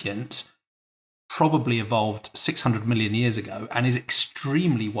sentience probably evolved 600 million years ago and is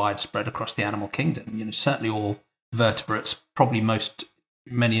extremely widespread across the animal kingdom. Certainly all vertebrates, probably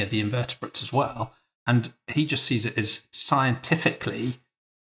many of the invertebrates as well. And he just sees it as scientifically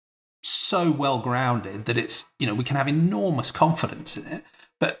so well grounded that it's, we can have enormous confidence in it.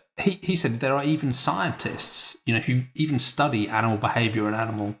 But he said there are even scientists, who even study animal behavior and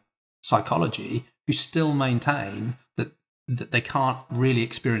animal psychology, who still maintain that they can't really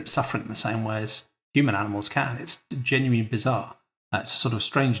experience suffering in the same way as human animals can. It's genuinely bizarre. It's a sort of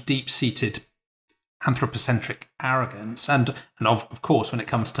strange, deep-seated anthropocentric arrogance. And of course, when it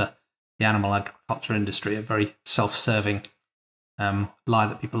comes to the animal agriculture industry, a very self-serving lie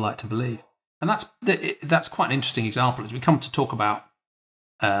that people like to believe. And that's quite an interesting example as we come to talk about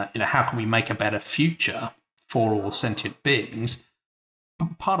how can we make a better future for all sentient beings.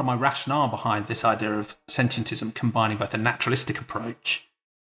 Part of my rationale behind this idea of sentientism combining both a naturalistic approach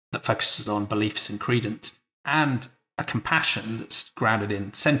that focuses on beliefs and credence and a compassion that's grounded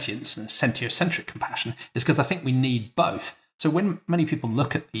in sentience and a sentiocentric compassion is because I think we need both. So when many people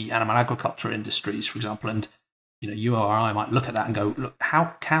look at the animal agriculture industries, for example, and you or I might look at that and go, look,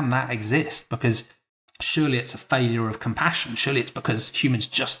 how can that exist? Because surely it's a failure of compassion. Surely it's because humans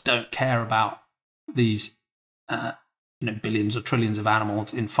just don't care about these billions or trillions of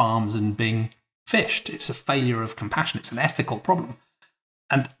animals in farms and being fished. It's a failure of compassion. It's an ethical problem.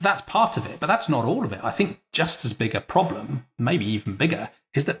 And that's part of it, but that's not all of it. I think just as big a problem, maybe even bigger,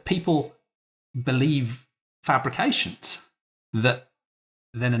 is that people believe fabrications that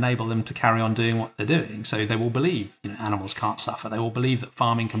then enable them to carry on doing what they're doing. So they will believe, animals can't suffer. They will believe that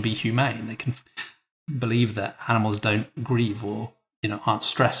farming can be humane. They can believe that animals don't grieve or, aren't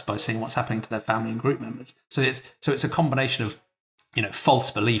stressed by seeing what's happening to their family and group members. So it's a combination of,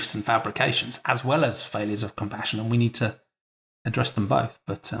 false beliefs and fabrications as well as failures of compassion, and we need to address them both.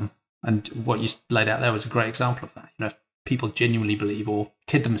 But and what you laid out there was a great example of that. If people genuinely believe or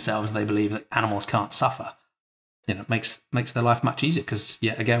kid themselves they believe that animals can't suffer, it makes their life much easier because,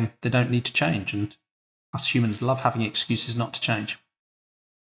 yet again, they don't need to change. And us humans love having excuses not to change.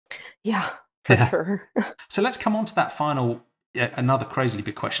 Yeah, for sure. So let's come on to that final, another crazily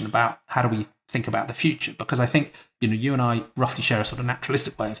big question about how do we think about the future? Because I think, you and I roughly share a sort of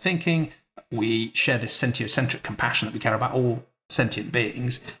naturalistic way of thinking. We share this sentiocentric compassion that we care about all sentient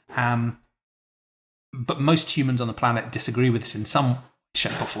beings. But most humans on the planet disagree with this in some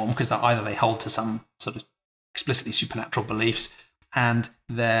shape or form because either they hold to some sort of explicitly supernatural beliefs, and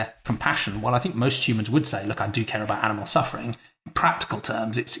their compassion, while I think most humans would say, look, I do care about animal suffering, in practical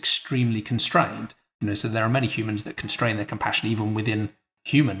terms, it's extremely constrained. So there are many humans that constrain their compassion even within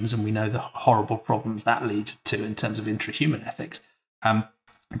humans, and we know the horrible problems that leads to in terms of intrahuman ethics.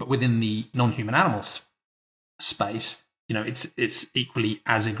 But within the non-human animals space, it's equally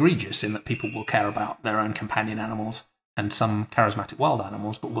as egregious in that people will care about their own companion animals and some charismatic wild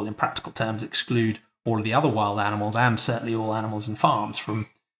animals, but will in practical terms exclude all of the other wild animals and certainly all animals in farms from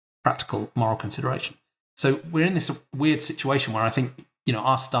practical moral consideration. So we're in this weird situation where I think,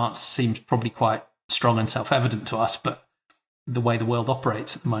 our stance seems probably quite strong and self-evident to us, but the way the world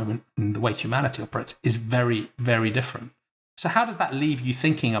operates at the moment and the way humanity operates is very, very different. So how does that leave you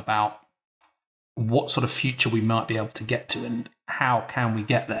thinking about what sort of future we might be able to get to and how can we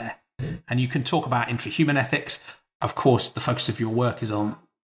get there? And you can talk about intrahuman ethics. Of course, the focus of your work is on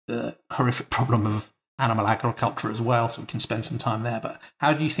the horrific problem of animal agriculture as well, so we can spend some time there. But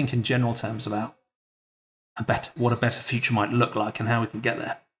how do you think in general terms about what a better future might look like and how we can get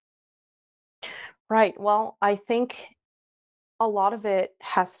there? Right. Well, I think a lot of it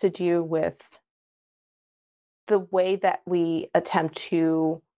has to do with the way that we attempt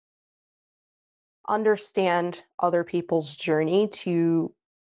to understand other people's journey, to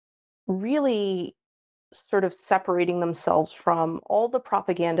really sort of separating themselves from all the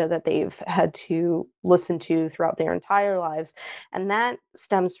propaganda that they've had to listen to throughout their entire lives. And that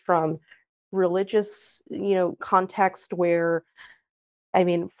stems from religious, context where, I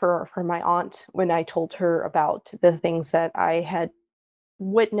mean, for my aunt, when I told her about the things that I had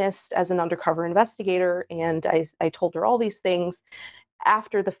witnessed as an undercover investigator, and I told her all these things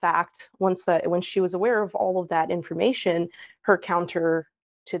after the fact, when she was aware of all of that information, her counter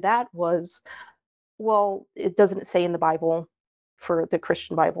to that was, well, it doesn't say in the Bible, for the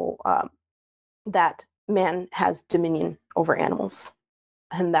Christian Bible, that man has dominion over animals.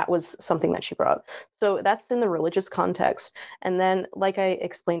 And that was something that she brought up. So that's in the religious context. And then, like I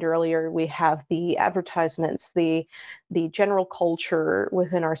explained earlier, we have the advertisements, the general culture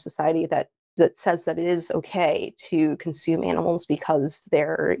within our society that says that it is okay to consume animals because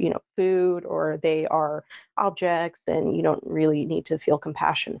they're, food or they are objects, and you don't really need to feel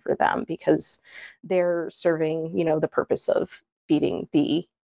compassion for them because they're serving, the purpose of feeding the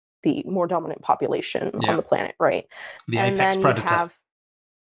more dominant population on the planet, right? The and apex then predator. You have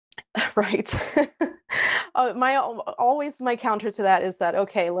right. My counter to that is that,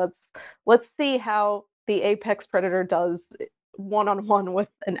 okay, let's see how the apex predator does one-on-one with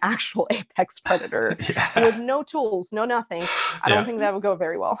an actual apex predator with no tools, no nothing. I don't think that would go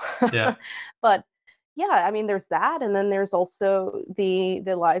very well. But yeah, I mean, there's that, and then there's also the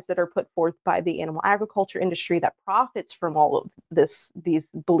lies that are put forth by the animal agriculture industry that profits from all of these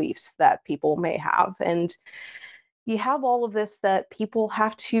beliefs that people may have. And you have all of this that people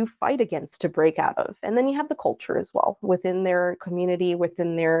have to fight against to break out of. And then you have the culture as well within their community,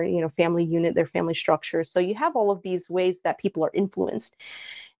 within their, family unit, their family structure. So you have all of these ways that people are influenced.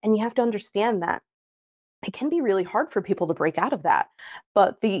 And you have to understand that it can be really hard for people to break out of that.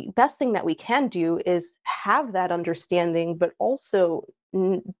 But the best thing that we can do is have that understanding, but also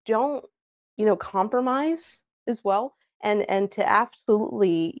don't, compromise as well. And to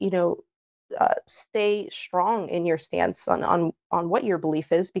absolutely, stay strong in your stance on what your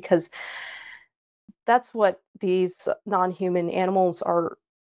belief is, because that's what these non-human animals are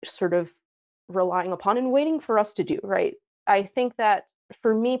sort of relying upon and waiting for us to do, right? I think that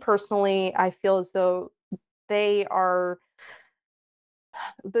for me personally, I feel as though they are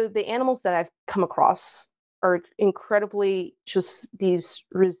the animals that I've come across are incredibly just these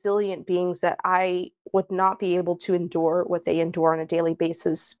resilient beings that I would not be able to endure what they endure on a daily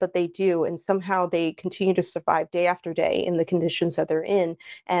basis, but they do. And somehow they continue to survive day after day in the conditions that they're in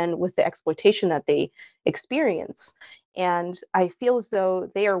and with the exploitation that they experience. And I feel as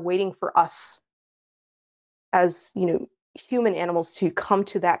though they are waiting for us as, human animals to come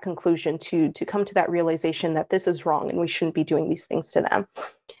to that conclusion, to come to that realization that this is wrong and we shouldn't be doing these things to them.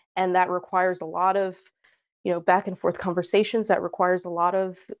 And that requires a lot of back and forth conversations. That requires a lot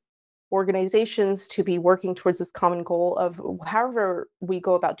of organizations to be working towards this common goal of however we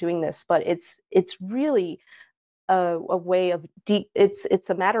go about doing this. But it's really a way of deep. It's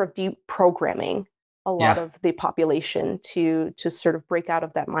a matter of deep programming a lot Yeah. of the population to sort of break out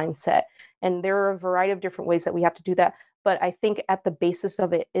of that mindset. And there are a variety of different ways that we have to do that. But I think at the basis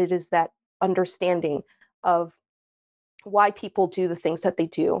of it, it is that understanding of why people do the things that they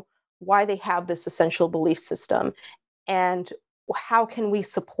do, why they have this essential belief system, and how can we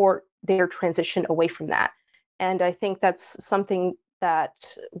support their transition away from that. And I think that's something that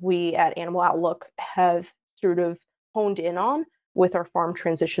we at Animal Outlook have sort of honed in on with our farm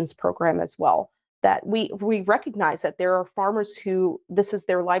transitions program as well. That we recognize that there are farmers who this is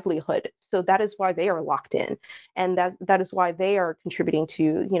their livelihood, so that is why they are locked in, and that is why they are contributing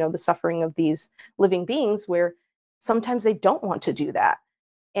to the suffering of these living beings, where sometimes they don't want to do that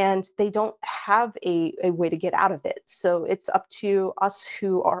and they don't have a way to get out of it. So it's up to us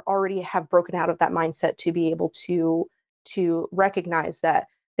who are already have broken out of that mindset to be able to recognize that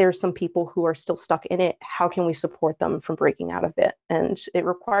there's some people who are still stuck in it. How can we support them from breaking out of it? And it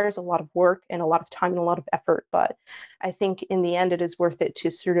requires a lot of work and a lot of time and a lot of effort. But I think in the end, it is worth it to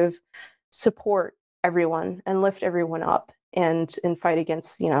sort of support everyone and lift everyone up and fight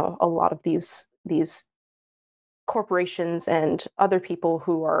against, a lot of these corporations and other people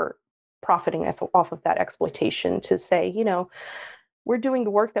who are profiting off of that exploitation, to say, we're doing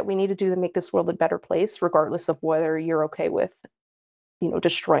the work that we need to do to make this world a better place, regardless of whether you're okay with,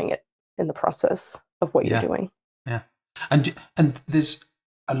 destroying it in the process of what you're Yeah. doing. Yeah. And there's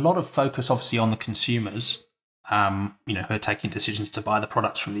a lot of focus, obviously, on the consumers, who are taking decisions to buy the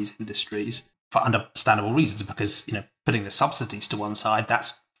products from these industries for understandable reasons, because, putting the subsidies to one side,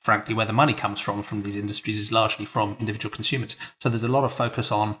 that's frankly where the money comes from these industries, is largely from individual consumers. So there's a lot of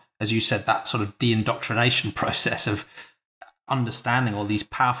focus on, as you said, that sort of de-indoctrination process of understanding all these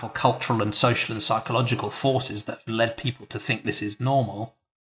powerful cultural and social and psychological forces that have led people to think this is normal,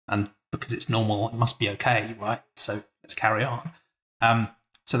 and because it's normal, it must be okay, right? So let's carry on.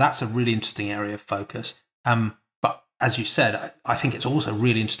 So that's a really interesting area of focus. But as you said, I think it's also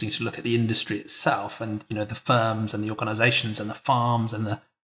really interesting to look at the industry itself, and the firms and the organizations and the farms and the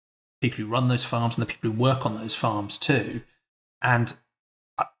people who run those farms and the people who work on those farms too. And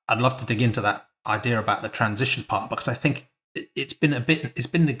I'd love to dig into that idea about the transition part, because I think it's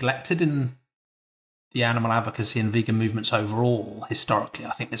been neglected in the animal advocacy and vegan movements overall historically.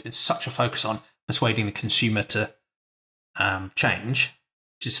 I think there's been such a focus on persuading the consumer to change,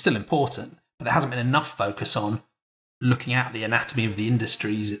 which is still important, but there hasn't been enough focus on looking at the anatomy of the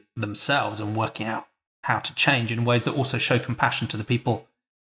industries themselves and working out how to change in ways that also show compassion to the people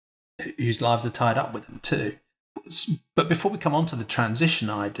whose lives are tied up with them too. But before we come on to the transition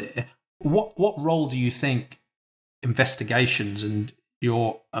idea, what role do you think investigations and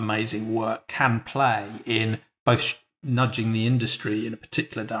your amazing work can play in both nudging the industry in a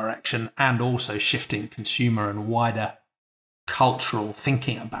particular direction and also shifting consumer and wider cultural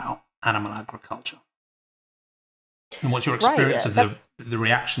thinking about animal agriculture? And what's your experience of the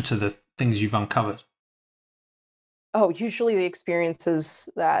reaction to the things you've uncovered? Oh, usually the experience is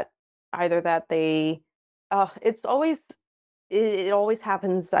that either that they, it's always, it always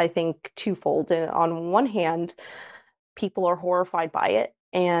happens, I think, twofold. And on one hand, people are horrified by it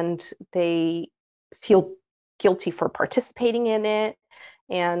and they feel guilty for participating in it,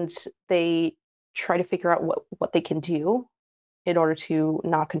 and they try to figure out what they can do in order to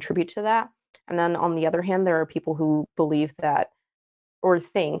not contribute to that. And then on the other hand, there are people who believe that or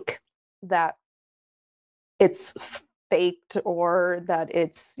think that it's faked or that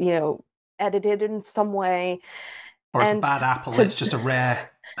it's, edited in some way. Or it's a And bad apple, it's just a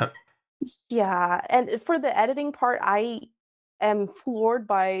rare... yeah, and for the editing part, I am floored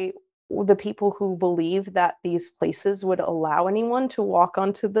by the people who believe that these places would allow anyone to walk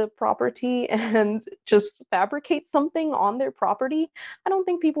onto the property and just fabricate something on their property. I don't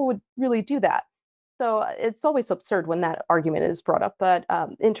think people would really do that. So it's always absurd when that argument is brought up. But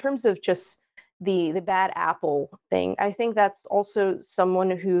in terms of just the bad apple thing. I think that's also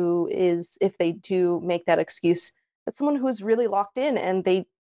someone who is, if they do make that excuse, that's someone who's really locked in and they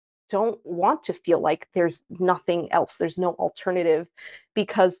don't want to feel like there's nothing else, there's no alternative,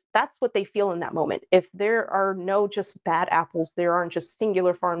 because that's what they feel in that moment. If there are no just bad apples, there aren't just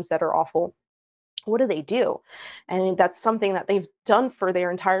singular farms that are awful, what do they do? And that's something that they've done for their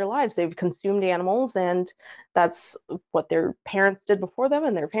entire lives. They've consumed animals, and that's what their parents did before them,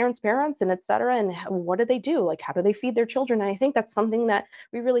 and their parents, and et cetera. And what do they do? Like, how do they feed their children? And I think that's something that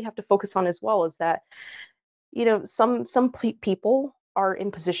we really have to focus on as well, is that, some people are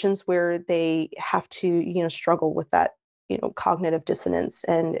in positions where they have to, struggle with that, cognitive dissonance,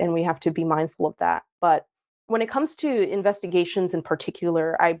 and we have to be mindful of that. But when it comes to investigations in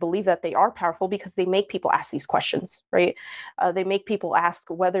particular, I believe that they are powerful because they make people ask these questions, right? They make people ask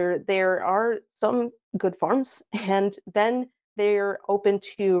whether there are some good farms, and then they're open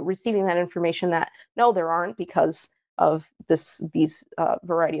to receiving that information that no, there aren't, because of these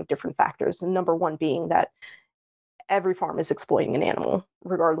variety of different factors. And number one being that every farm is exploiting an animal,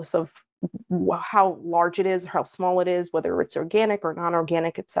 regardless of how large it is, how small it is, whether it's organic or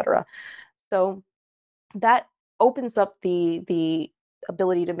non-organic, et cetera. So that opens up the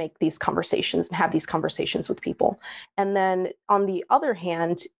ability to make these conversations and have these conversations with people. And then on the other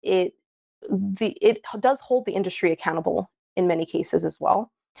hand, it does hold the industry accountable in many cases as well.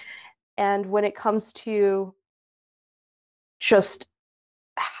 And when it comes to just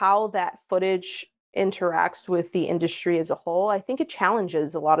how that footage interacts with the industry as a whole, I think it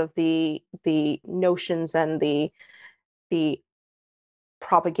challenges a lot of the notions and the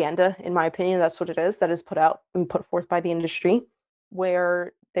propaganda, in my opinion. That's what it is, that is put out and put forth by the industry,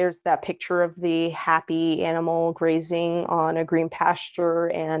 where there's that picture of the happy animal grazing on a green pasture,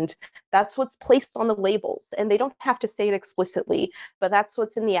 and that's what's placed on the labels. And they don't have to say it explicitly, but that's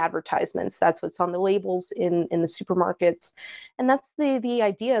what's in the advertisements, that's what's on the labels in the supermarkets. And that's the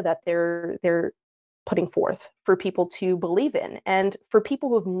idea that they're putting forth for people to believe in. And for people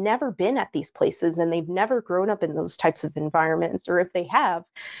who have never been at these places and they've never grown up in those types of environments, or if they have,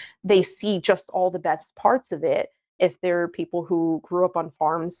 they see just all the best parts of it. If there are people who grew up on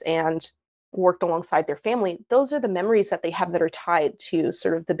farms and worked alongside their family, those are the memories that they have that are tied to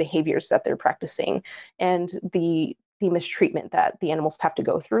sort of the behaviors that they're practicing, and the mistreatment that the animals have to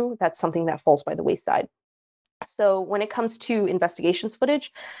go through. That's something that falls by the wayside. So when it comes to investigations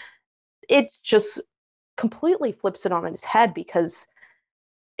footage, it just completely flips it on its head, because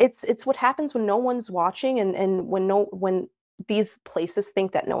it's what happens when no one's watching, and when these places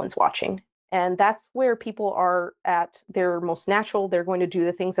think that no one's watching. And that's where people are at their most natural. They're going to do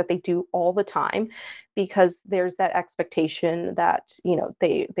the things that they do all the time, because there's that expectation that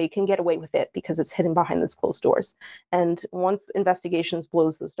they can get away with it because it's hidden behind those closed doors. And once investigations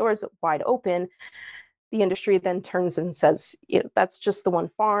blows those doors wide open, the industry then turns and says, that's just the one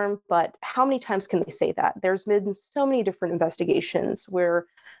farm. But how many times can they say that? There's been so many different investigations where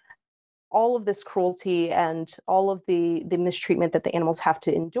all of this cruelty and all of the mistreatment that the animals have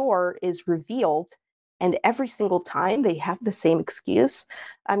to endure is revealed. And every single time they have the same excuse.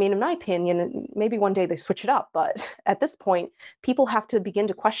 I mean, in my opinion, maybe one day they switch it up, but at this point, people have to begin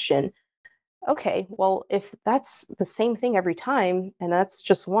to question, okay, well, if that's the same thing every time, and that's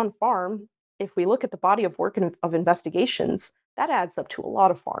just one farm, if we look at the body of work and of investigations, that adds up to a lot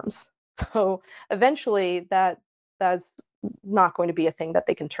of farms. So eventually that's not going to be a thing that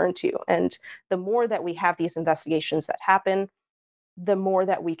they can turn to. And the more that we have these investigations that happen, the more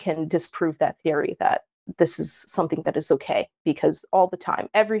that we can disprove that theory that this is something that is okay. Because all the time,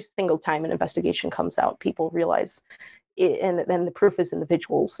 every single time an investigation comes out, people realize it, and then the proof is in the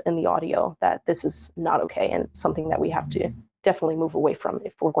visuals and the audio, that this is not okay, and it's something that we have to definitely move away from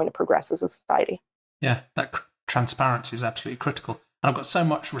if we're going to progress as a society. Yeah, that transparency is absolutely critical. And I've got so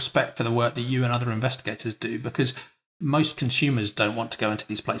much respect for the work that you and other investigators do, because most consumers don't want to go into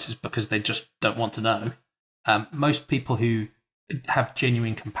these places because they just don't want to know. Most people who have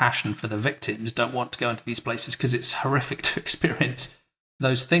genuine compassion for the victims don't want to go into these places because it's horrific to experience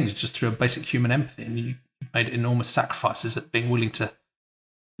those things just through a basic human empathy. And you made enormous sacrifices at being willing to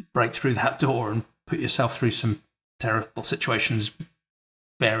break through that door and put yourself through some terrible situations,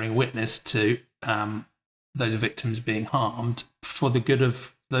 bearing witness to those victims being harmed for the good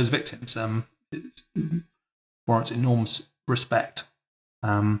of those victims. It warrants enormous respect.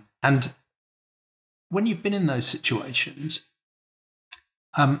 And when you've been in those situations,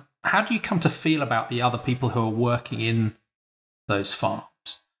 how do you come to feel about the other people who are working in those farms?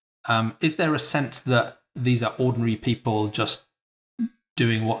 Is there a sense that these are ordinary people just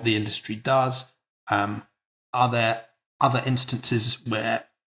doing what the industry does? Are there other instances where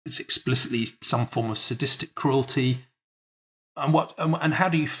it's explicitly some form of sadistic cruelty. And how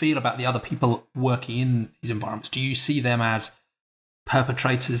do you feel about the other people working in these environments? Do you see them as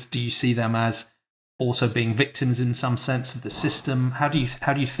perpetrators? Do you see them as also being victims in some sense of the system? How do you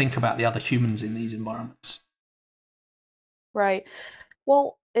think about the other humans in these environments? Right.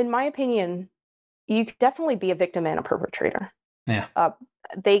 Well, in my opinion, you could definitely be a victim and a perpetrator. Yeah.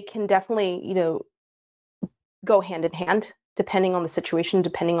 They can definitely, go hand in hand, depending on the situation,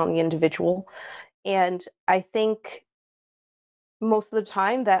 depending on the individual. And I think most of the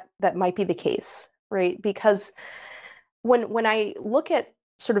time that might be the case, right? Because when I look at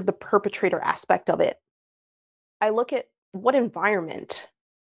sort of the perpetrator aspect of it, I look at what environment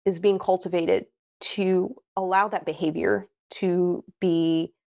is being cultivated to allow that behavior to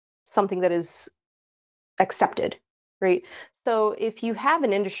be something that is accepted, right? So if you have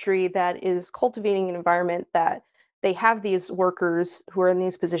an industry that is cultivating an environment that they have these workers who are in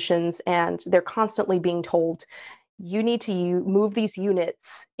these positions and they're constantly being told, you need to move these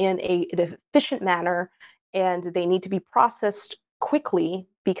units in an efficient manner and they need to be processed quickly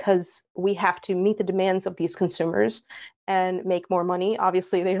because we have to meet the demands of these consumers and make more money.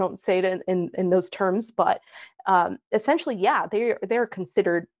 Obviously, they don't say it in those terms, but essentially, yeah, they're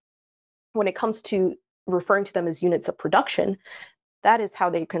considered, when it comes to referring to them as units of production, that is how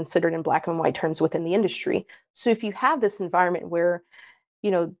they're considered in black and white terms within the industry. So if you have this environment where,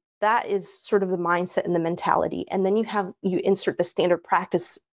 that is sort of the mindset and the mentality, and then you insert the standard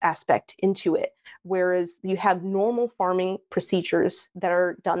practice aspect into it, whereas you have normal farming procedures that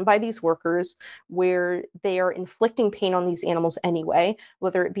are done by these workers where they are inflicting pain on these animals anyway,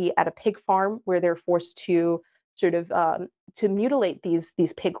 whether it be at a pig farm where they're forced to sort of to mutilate these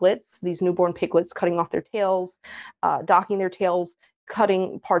piglets, these newborn piglets, cutting off their tails, docking their tails,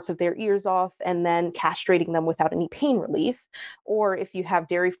 cutting parts of their ears off, and then castrating them without any pain relief. Or if you have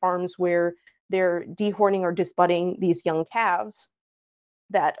dairy farms where they're dehorning or disbudding these young calves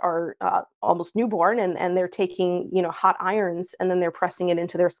that are almost newborn, and they're taking hot irons and then they're pressing it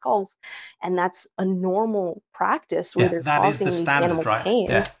into their skulls, and that's a normal practice where Yeah, they're that is the causing these standard, animals right? pain.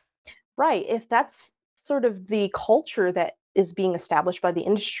 Yeah. Right. If that's sort of the culture that is being established by the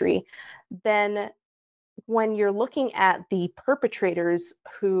industry, then when you're looking at the perpetrators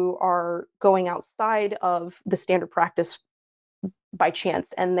who are going outside of the standard practice by chance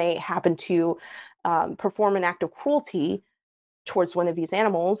and they happen to perform an act of cruelty towards one of these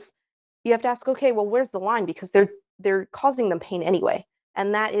animals, you have to ask, okay, well, where's the line? Because they're causing them pain anyway,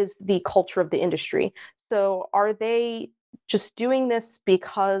 and that is the culture of the industry. So are they just doing this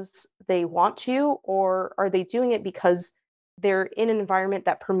because they want to, or are they doing it because they're in an environment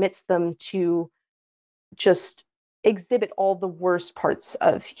that permits them to just exhibit all the worst parts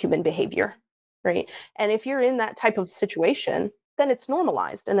of human behavior, right? And if you're in that type of situation, then it's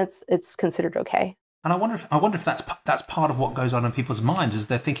normalized and it's considered okay. And I wonder if that's part of what goes on in people's minds, is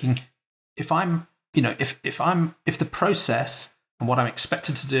they're thinking, if I'm, if the process and what I'm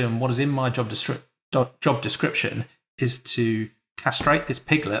expected to do and what is in my job description is to castrate this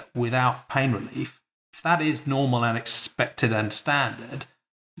piglet without pain relief, if that is normal and expected and standard,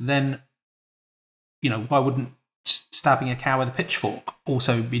 then why wouldn't stabbing a cow with a pitchfork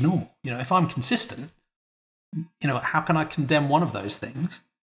also be normal? If I'm consistent, how can I condemn one of those things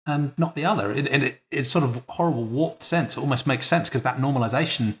and not the other? It's sort of horrible warped sense. It almost makes sense because that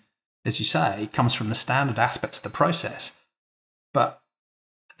normalization, as you say, comes from the standard aspects of the process, but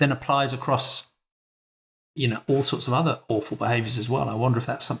then applies across, all sorts of other awful behaviors as well. I wonder if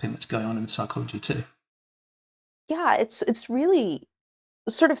that's something that's going on in psychology too. Yeah, it's really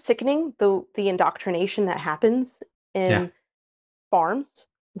sort of sickening, the indoctrination that happens Yeah. in farms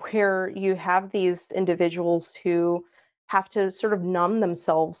where you have these individuals who have to sort of numb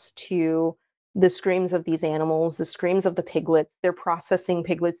themselves to the screams of these animals, the screams of the piglets. They're processing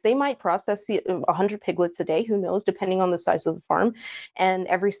piglets. They might process 100 piglets a day, who knows, depending on the size of the farm. And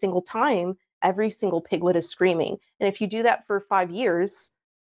every single time, every single piglet is screaming. And if you do that for 5 years,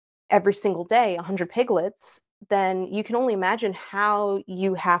 every single day, 100 piglets, then you can only imagine how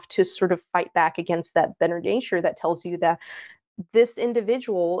you have to sort of fight back against that better nature that tells you that this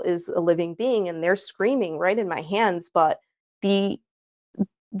individual is a living being and they're screaming right in my hands, but the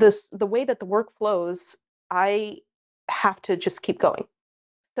the way that the work flows, I have to just keep going.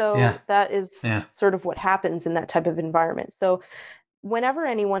 Yeah. So that is Yeah. sort of what happens in that type of environment. So whenever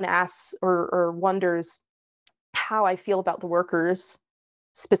anyone asks or wonders how I feel about the workers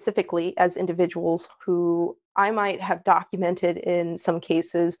specifically as individuals who I might have documented in some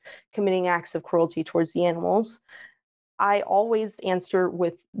cases committing acts of cruelty towards the animals, I always answer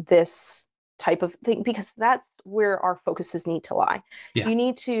with this type of thing, because that's where our focuses need to lie. Yeah. You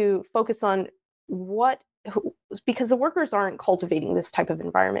need to focus on because the workers aren't cultivating this type of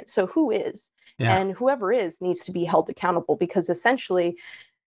environment. So who is? Yeah. And whoever is needs to be held accountable, because essentially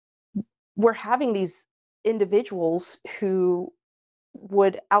we're having these individuals who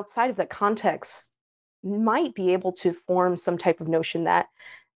would, outside of that context, might be able to form some type of notion that,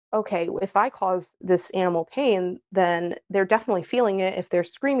 okay, if I cause this animal pain, then they're definitely feeling it. If they're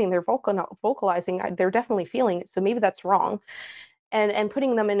screaming, they're vocalizing, they're definitely feeling it. So maybe that's wrong. And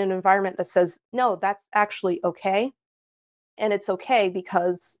putting them in an environment that says, no, that's actually okay. And it's okay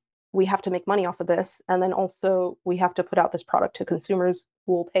because we have to make money off of this. And then also we have to put out this product to consumers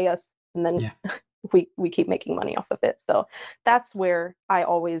who will pay us. And then Yeah. we keep making money off of it. So that's where I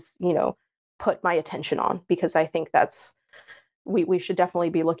always, put my attention on, because I think that's we should definitely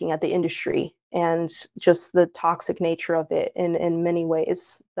be looking at the industry and just the toxic nature of it in many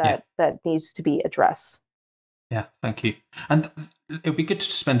ways Yeah. that needs to be addressed. Yeah, thank you. And it would be good to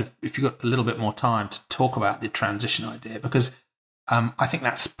spend, if you've got a little bit more time, to talk about the transition idea, because I think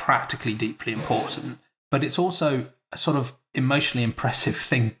that's practically deeply important, but it's also a sort of emotionally impressive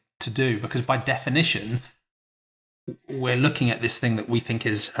thing to do, because by definition, we're looking at this thing that we think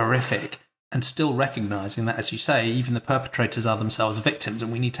is horrific and still recognizing that, as you say, even the perpetrators are themselves victims,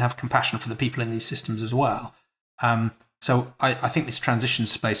 and we need to have compassion for the people in these systems as well. So I think this transition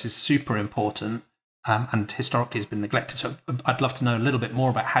space is super important. And historically has been neglected. So I'd love to know a little bit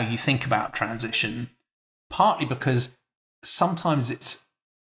more about how you think about transition, partly because sometimes it's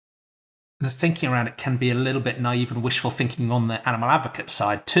the thinking around it can be a little bit naive and wishful thinking on the animal advocate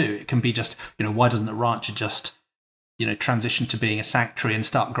side too. It can be just, why doesn't the rancher just, transition to being a sanctuary and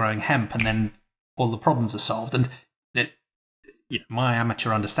start growing hemp, and then all the problems are solved? And my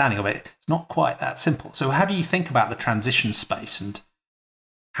amateur understanding of it, it's not quite that simple. So how do you think about the transition space and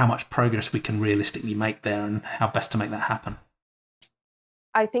how much progress we can realistically make there, and how best to make that happen?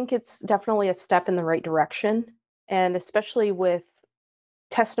 I think it's definitely a step in the right direction, and especially with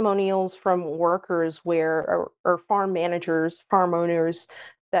testimonials from workers or farm managers, farm owners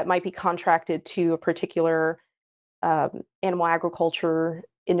that might be contracted to a particular animal agriculture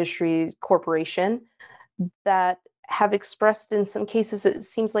industry corporation, that have expressed, in some cases, it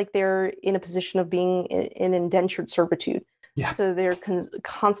seems like they're in a position of being in indentured servitude. Yeah. So they're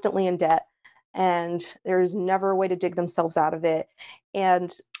constantly in debt, and there's never a way to dig themselves out of it.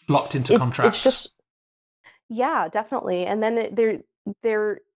 And Locked into it's contracts. just, yeah, definitely. And then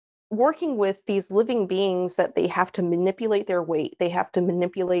they're working with these living beings that they have to manipulate their weight. They have to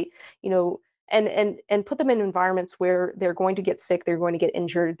manipulate, and put them in environments where they're going to get sick, they're going to get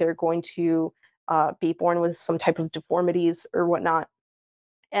injured, they're going to be born with some type of deformities or whatnot,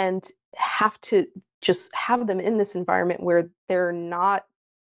 and have to just have them in this environment where they're not,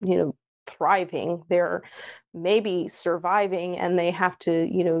 thriving. They're maybe surviving, and they have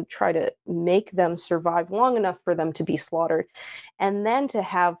to, try to make them survive long enough for them to be slaughtered. And then to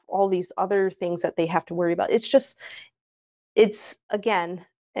have all these other things that they have to worry about. It's again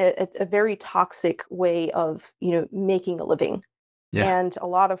a very toxic way of, making a living. Yeah. And a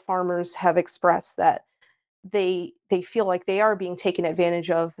lot of farmers have expressed that they feel like they are being taken advantage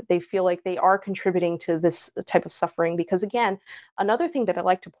of. They feel like they are contributing to this type of suffering, because again, another thing that I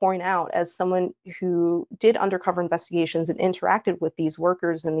like to point out, as someone who did undercover investigations and interacted with these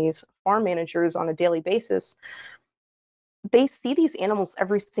workers and these farm managers on a daily basis, they see these animals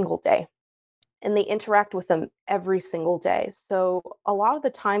every single day, and they interact with them every single day. So a lot of the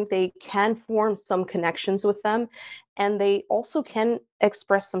time they can form some connections with them, and they also can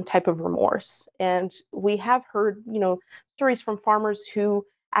express some type of remorse. And we have heard, stories from farmers who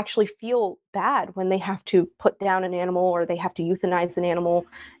actually feel bad when they have to put down an animal or they have to euthanize an animal,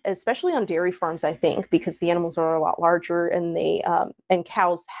 especially on dairy farms, I think, because the animals are a lot larger, and and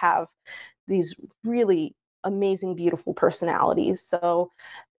cows have these really amazing, beautiful personalities. So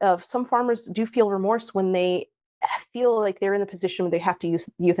some farmers do feel remorse when they feel like they're in a position where they have to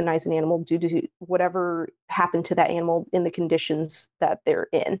euthanize an animal due to whatever happened to that animal in the conditions that they're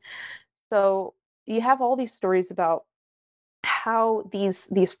in. So you have all these stories about how these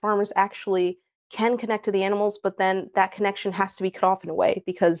farmers actually can connect to the animals, but then that connection has to be cut off in a way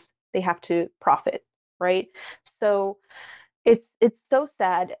because they have to profit, right? So it's so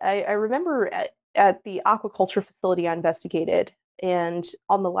sad. I remember at the aquaculture facility I investigated, and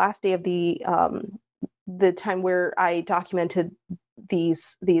on the last day of the time where I documented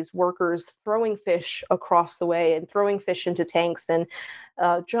these workers throwing fish across the way and throwing fish into tanks and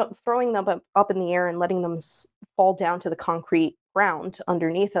throwing them up in the air and letting them fall down to the concrete ground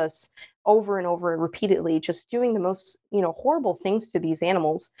underneath us over and over and repeatedly, just doing the most, horrible things to these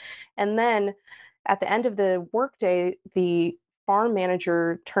animals. And then at the end of the workday, the farm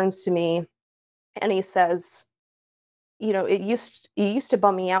manager turns to me and he says, it used to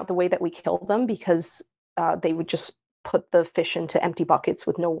bum me out the way that we kill them, because they would just put the fish into empty buckets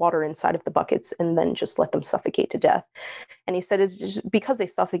with no water inside of the buckets and then just let them suffocate to death. And he said it's just because they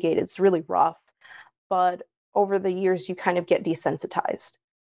suffocate, it's really rough. But over the years, you kind of get desensitized.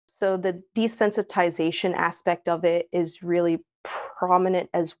 So the desensitization aspect of it is really prominent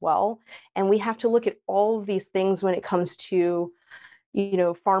as well. And we have to look at all of these things when it comes to,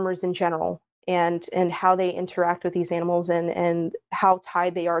 farmers in general, and how they interact with these animals, and how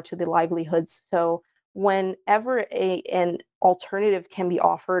tied they are to the livelihoods. So whenever an alternative can be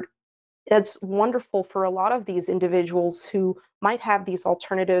offered, that's wonderful for a lot of these individuals who might have these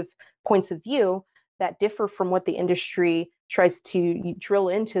alternative points of view that differ from what the industry tries to drill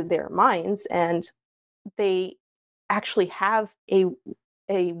into their minds, and they actually have a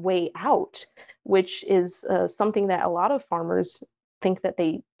way out, which is something that a lot of farmers think that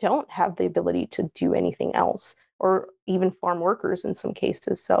they don't have the ability to do anything else, or even farm workers in some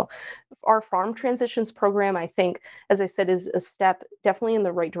cases. So, our farm transitions program, I think, as I said, is a step definitely in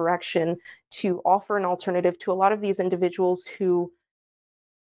the right direction to offer an alternative to a lot of these individuals who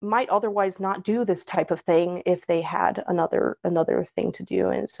might otherwise not do this type of thing if they had another thing to do.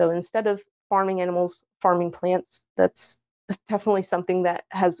 And so instead of farming animals, farming plants, that's definitely something that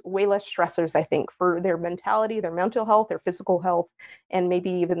has way less stressors, I think, for their mentality, their mental health, their physical health, and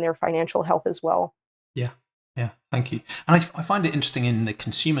maybe even their financial health as well. Yeah, yeah, thank you. And I find it interesting in the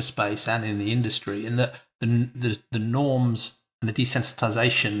consumer space and in the industry, in that the norms and the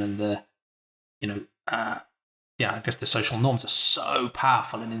desensitization and the, I guess the social norms are so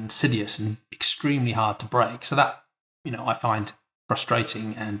powerful and insidious and extremely hard to break. So that, I find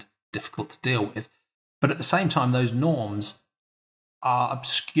frustrating and difficult to deal with. But at the same time, those norms are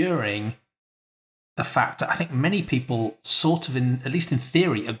obscuring the fact that I think many people sort of, at least in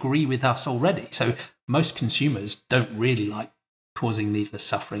theory, agree with us already. So most consumers don't really like causing needless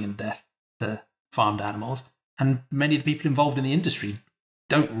suffering and death to farmed animals. And many of the people involved in the industry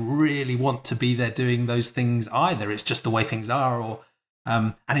don't really want to be there doing those things either. It's just the way things are.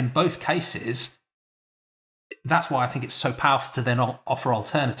 And in both cases, that's why I think it's so powerful to then offer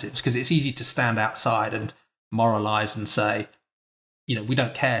alternatives, because it's easy to stand outside and moralize and say, we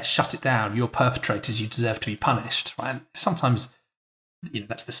don't care, shut it down, you're perpetrators, you deserve to be punished, right? And sometimes,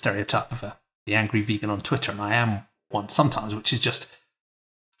 that's the stereotype of the angry vegan on Twitter, and I am one sometimes, which is just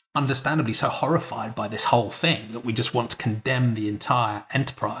understandably so horrified by this whole thing that we just want to condemn the entire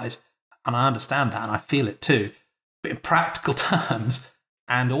enterprise. And I understand that, and I feel it too. But in practical terms,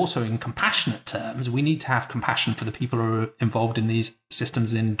 and also in compassionate terms, we need to have compassion for the people who are involved in these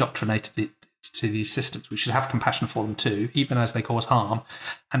systems, indoctrinated to these systems. We should have compassion for them too, even as they cause harm.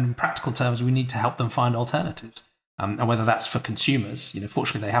 And in practical terms, we need to help them find alternatives. And whether that's for consumers,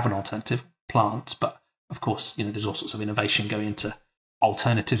 fortunately they have an alternative, plants, but of course, there's all sorts of innovation going into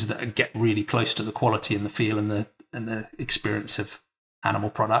alternatives that get really close to the quality and the feel and the experience of animal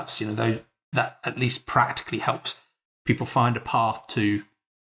products. Though that at least practically helps people find a path to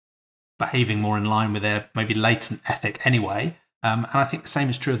behaving more in line with their maybe latent ethic anyway. And I think the same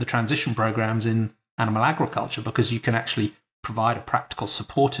is true of the transition programs in animal agriculture, because you can actually provide a practical,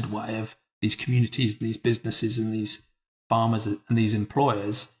 supported way of these communities and these businesses and these farmers and these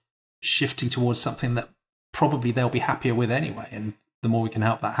employers shifting towards something that probably they'll be happier with anyway. And the more we can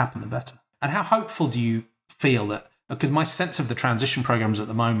help that happen, the better. And how hopeful do you feel that, because my sense of the transition programs at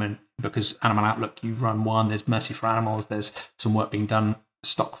the moment, because Animal Outlook, you run one, there's Mercy for Animals, there's some work being done,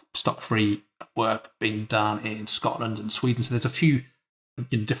 stock-free work being done in Scotland and Sweden. So there's a few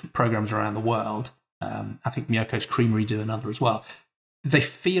different programs around the world. I think Miyoko's Creamery do another as well. They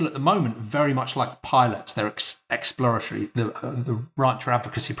feel at the moment very much like pilots. They're exploratory. The Rancher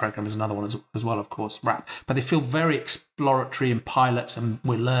Advocacy Program is another one as well, of course, RAP. But they feel very exploratory and pilots, and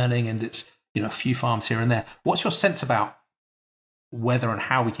we're learning, and it's a few farms here and there. What's your sense about whether and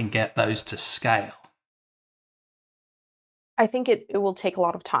how we can get those to scale? I think it will take a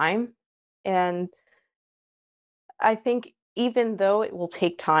lot of time. And I think even though it will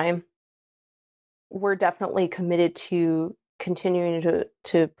take time, we're definitely committed to continuing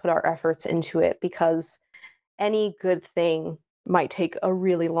to put our efforts into it, because any good thing might take a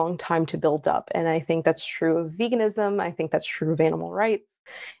really long time to build up. And I think that's true of veganism. I think that's true of animal rights.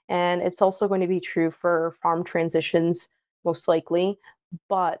 And it's also going to be true for farm transitions, most likely.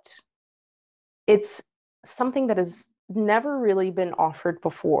 But it's something that is never really been offered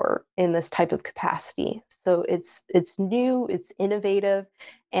before in this type of capacity. So it's new, it's innovative,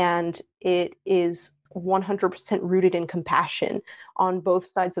 and it is 100% rooted in compassion on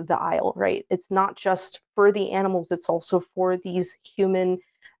both sides of the aisle, right? It's not just for the animals, it's also for these human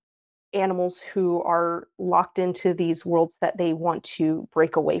animals who are locked into these worlds that they want to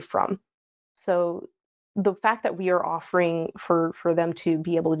break away from. So the fact that we are offering for them to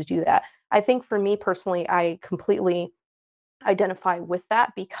be able to do that, I think for me personally, I completely identify with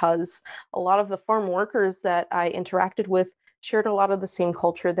that because a lot of the farm workers that I interacted with shared a lot of the same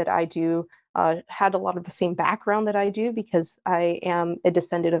culture that I do, had a lot of the same background that I do because I am a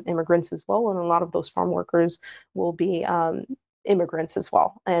descendant of immigrants as well, and a lot of those farm workers will be immigrants as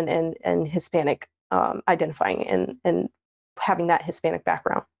well, and Hispanic identifying and having that Hispanic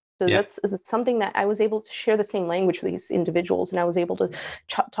background. So Yeah. that's something that I was able to share the same language with these individuals, and I was able to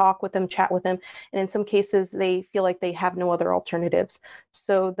talk with them, chat with them, and in some cases they feel like they have no other alternatives.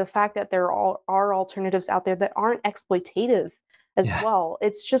 So the fact that there are alternatives out there that aren't exploitative as Yeah. well,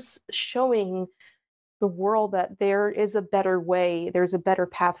 it's just showing the world that there is a better way, there's a better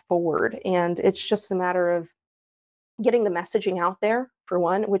path forward, and it's just a matter of getting the messaging out there for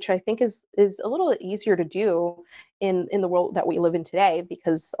one, which I think is a little easier to do in the world that we live in today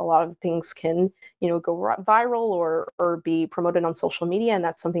because a lot of things can go viral or be promoted on social media, and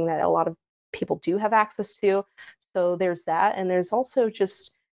that's something that a lot of people do have access to. So there's that, and there's also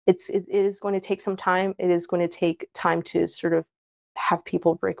just it is going to take some time. It is going to take time to sort of have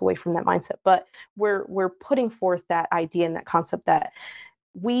people break away from that mindset, but we're putting forth that idea and that concept that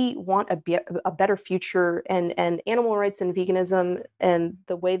we want a better future, and animal rights and veganism and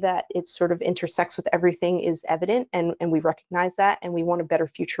the way that it sort of intersects with everything is evident, and we recognize that, and we want a better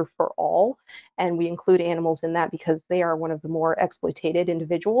future for all, and we include animals in that because they are one of the more exploited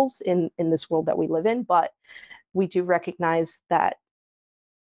individuals in this world that we live in. But we do recognize that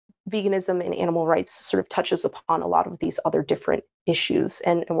veganism and animal rights sort of touches upon a lot of these other different issues,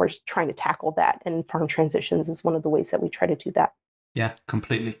 and we're just trying to tackle that, and farm transitions is one of the ways that we try to do that. Yeah,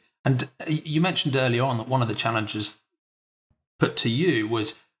 completely. And you mentioned earlier on that one of the challenges put to you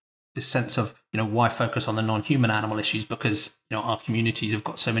was this sense of, why focus on the non-human animal issues, because, our communities have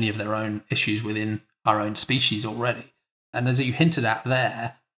got so many of their own issues within our own species already. And as you hinted at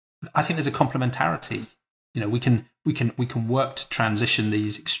there, I think there's a complementarity. We can work to transition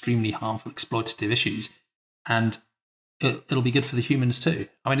these extremely harmful, exploitative issues, and it'll be good for the humans too.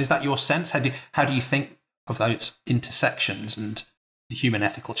 I mean, is that your sense? How do you think of those intersections and the human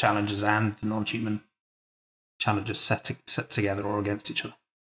ethical challenges and the non-human challenges set together or against each other?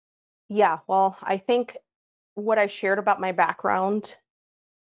 Yeah, well, I think what I shared about my background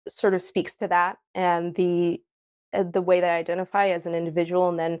sort of speaks to that, and the way that I identify as an individual,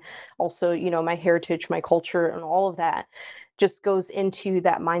 and then also, my heritage, my culture, and all of that just goes into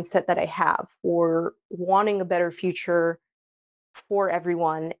that mindset that I have for wanting a better future for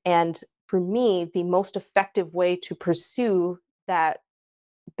everyone. And for me, the most effective way to pursue that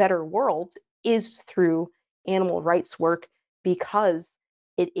better world is through animal rights work because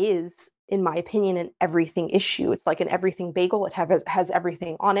it is, in my opinion, an everything issue. It's like an everything bagel. It has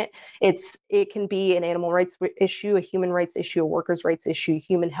everything on it. It can be an animal rights issue, a human rights issue, a workers' rights issue,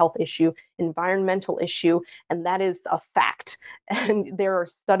 human health issue, environmental issue, and that is a fact. And there are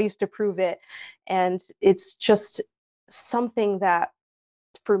studies to prove it. And it's just something that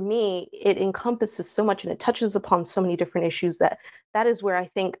for me, it encompasses so much and it touches upon so many different issues that is where I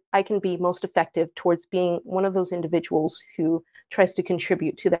think I can be most effective towards being one of those individuals who tries to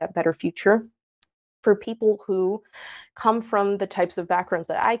contribute to that better future for people who come from the types of backgrounds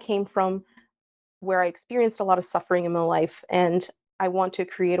that I came from, where I experienced a lot of suffering in my life. And I want to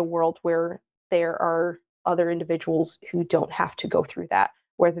create a world where there are other individuals who don't have to go through that,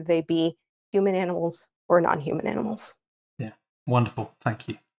 whether they be human animals or non-human animals. Yeah, wonderful. Thank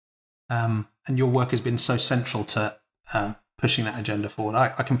you. And your work has been so central to pushing that agenda forward.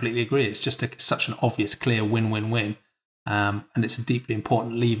 I completely agree. It's just such an obvious, clear win-win-win, and it's a deeply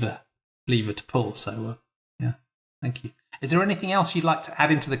important lever to pull. So, yeah, thank you. Is there anything else you'd like to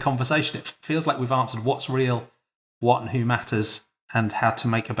add into the conversation? It feels like we've answered what's real, what and who matters, and how to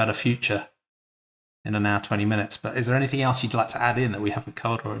make a better future in an hour, 20 minutes. But is there anything else you'd like to add in that we haven't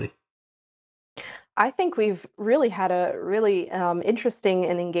covered already? I think we've really had a really interesting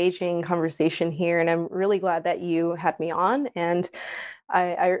and engaging conversation here, and I'm really glad that you had me on. And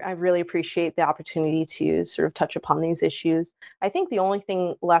I really appreciate the opportunity to sort of touch upon these issues. I think the only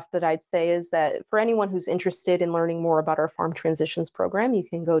thing left that I'd say is that for anyone who's interested in learning more about our Farm Transitions program, you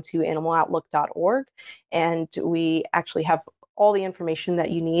can go to animaloutlook.org, and we actually have all the information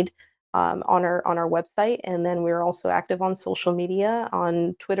that you need on our website, and then we're also active on social media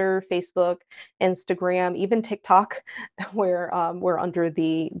on Twitter, Facebook, Instagram, even TikTok, where we're under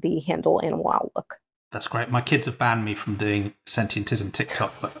the handle Animal Outlook. That's great. My kids have banned me from doing Sentientism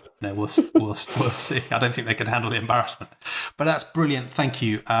TikTok, but we'll see. I don't think they can handle the embarrassment. But that's brilliant. Thank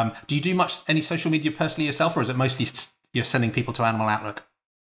you. Do you do any social media personally yourself, or is it mostly you're sending people to Animal Outlook?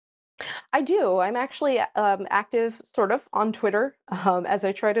 I do. I'm actually active sort of on Twitter as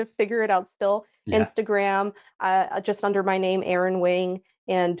I try to figure it out still. Yeah. Instagram, just under my name, Erin Wing,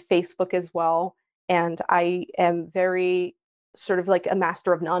 and Facebook as well. And I am very sort of like a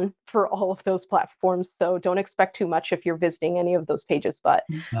master of none for all of those platforms. So don't expect too much if you're visiting any of those pages, but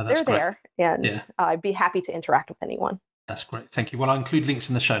they're there. And I'd be happy to interact with anyone. That's great. Thank you. Well, I'll include links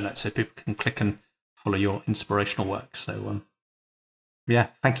in the show notes so people can click and follow your inspirational work. So, yeah,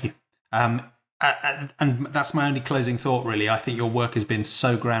 thank you. And that's my only closing thought, really. I think your work has been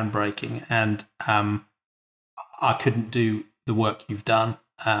so groundbreaking, and I couldn't do the work you've done.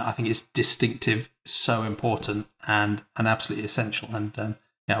 I think it's distinctive, so important, and absolutely essential. And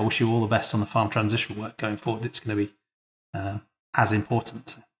I wish you all the best on the farm transition work going forward. It's going to be as important.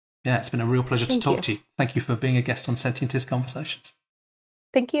 So, yeah, it's been a real pleasure to talk to you. Thank you for being a guest on Sentientist Conversations.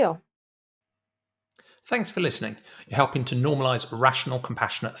 Thank you. Thanks for listening. You're helping to normalise rational,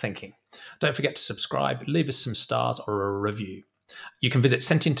 compassionate thinking. Don't forget to subscribe, leave us some stars or a review. You can visit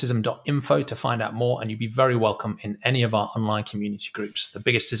sentientism.info to find out more, and you'd be very welcome in any of our online community groups. The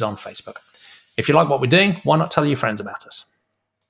biggest is on Facebook. If you like what we're doing, why not tell your friends about us?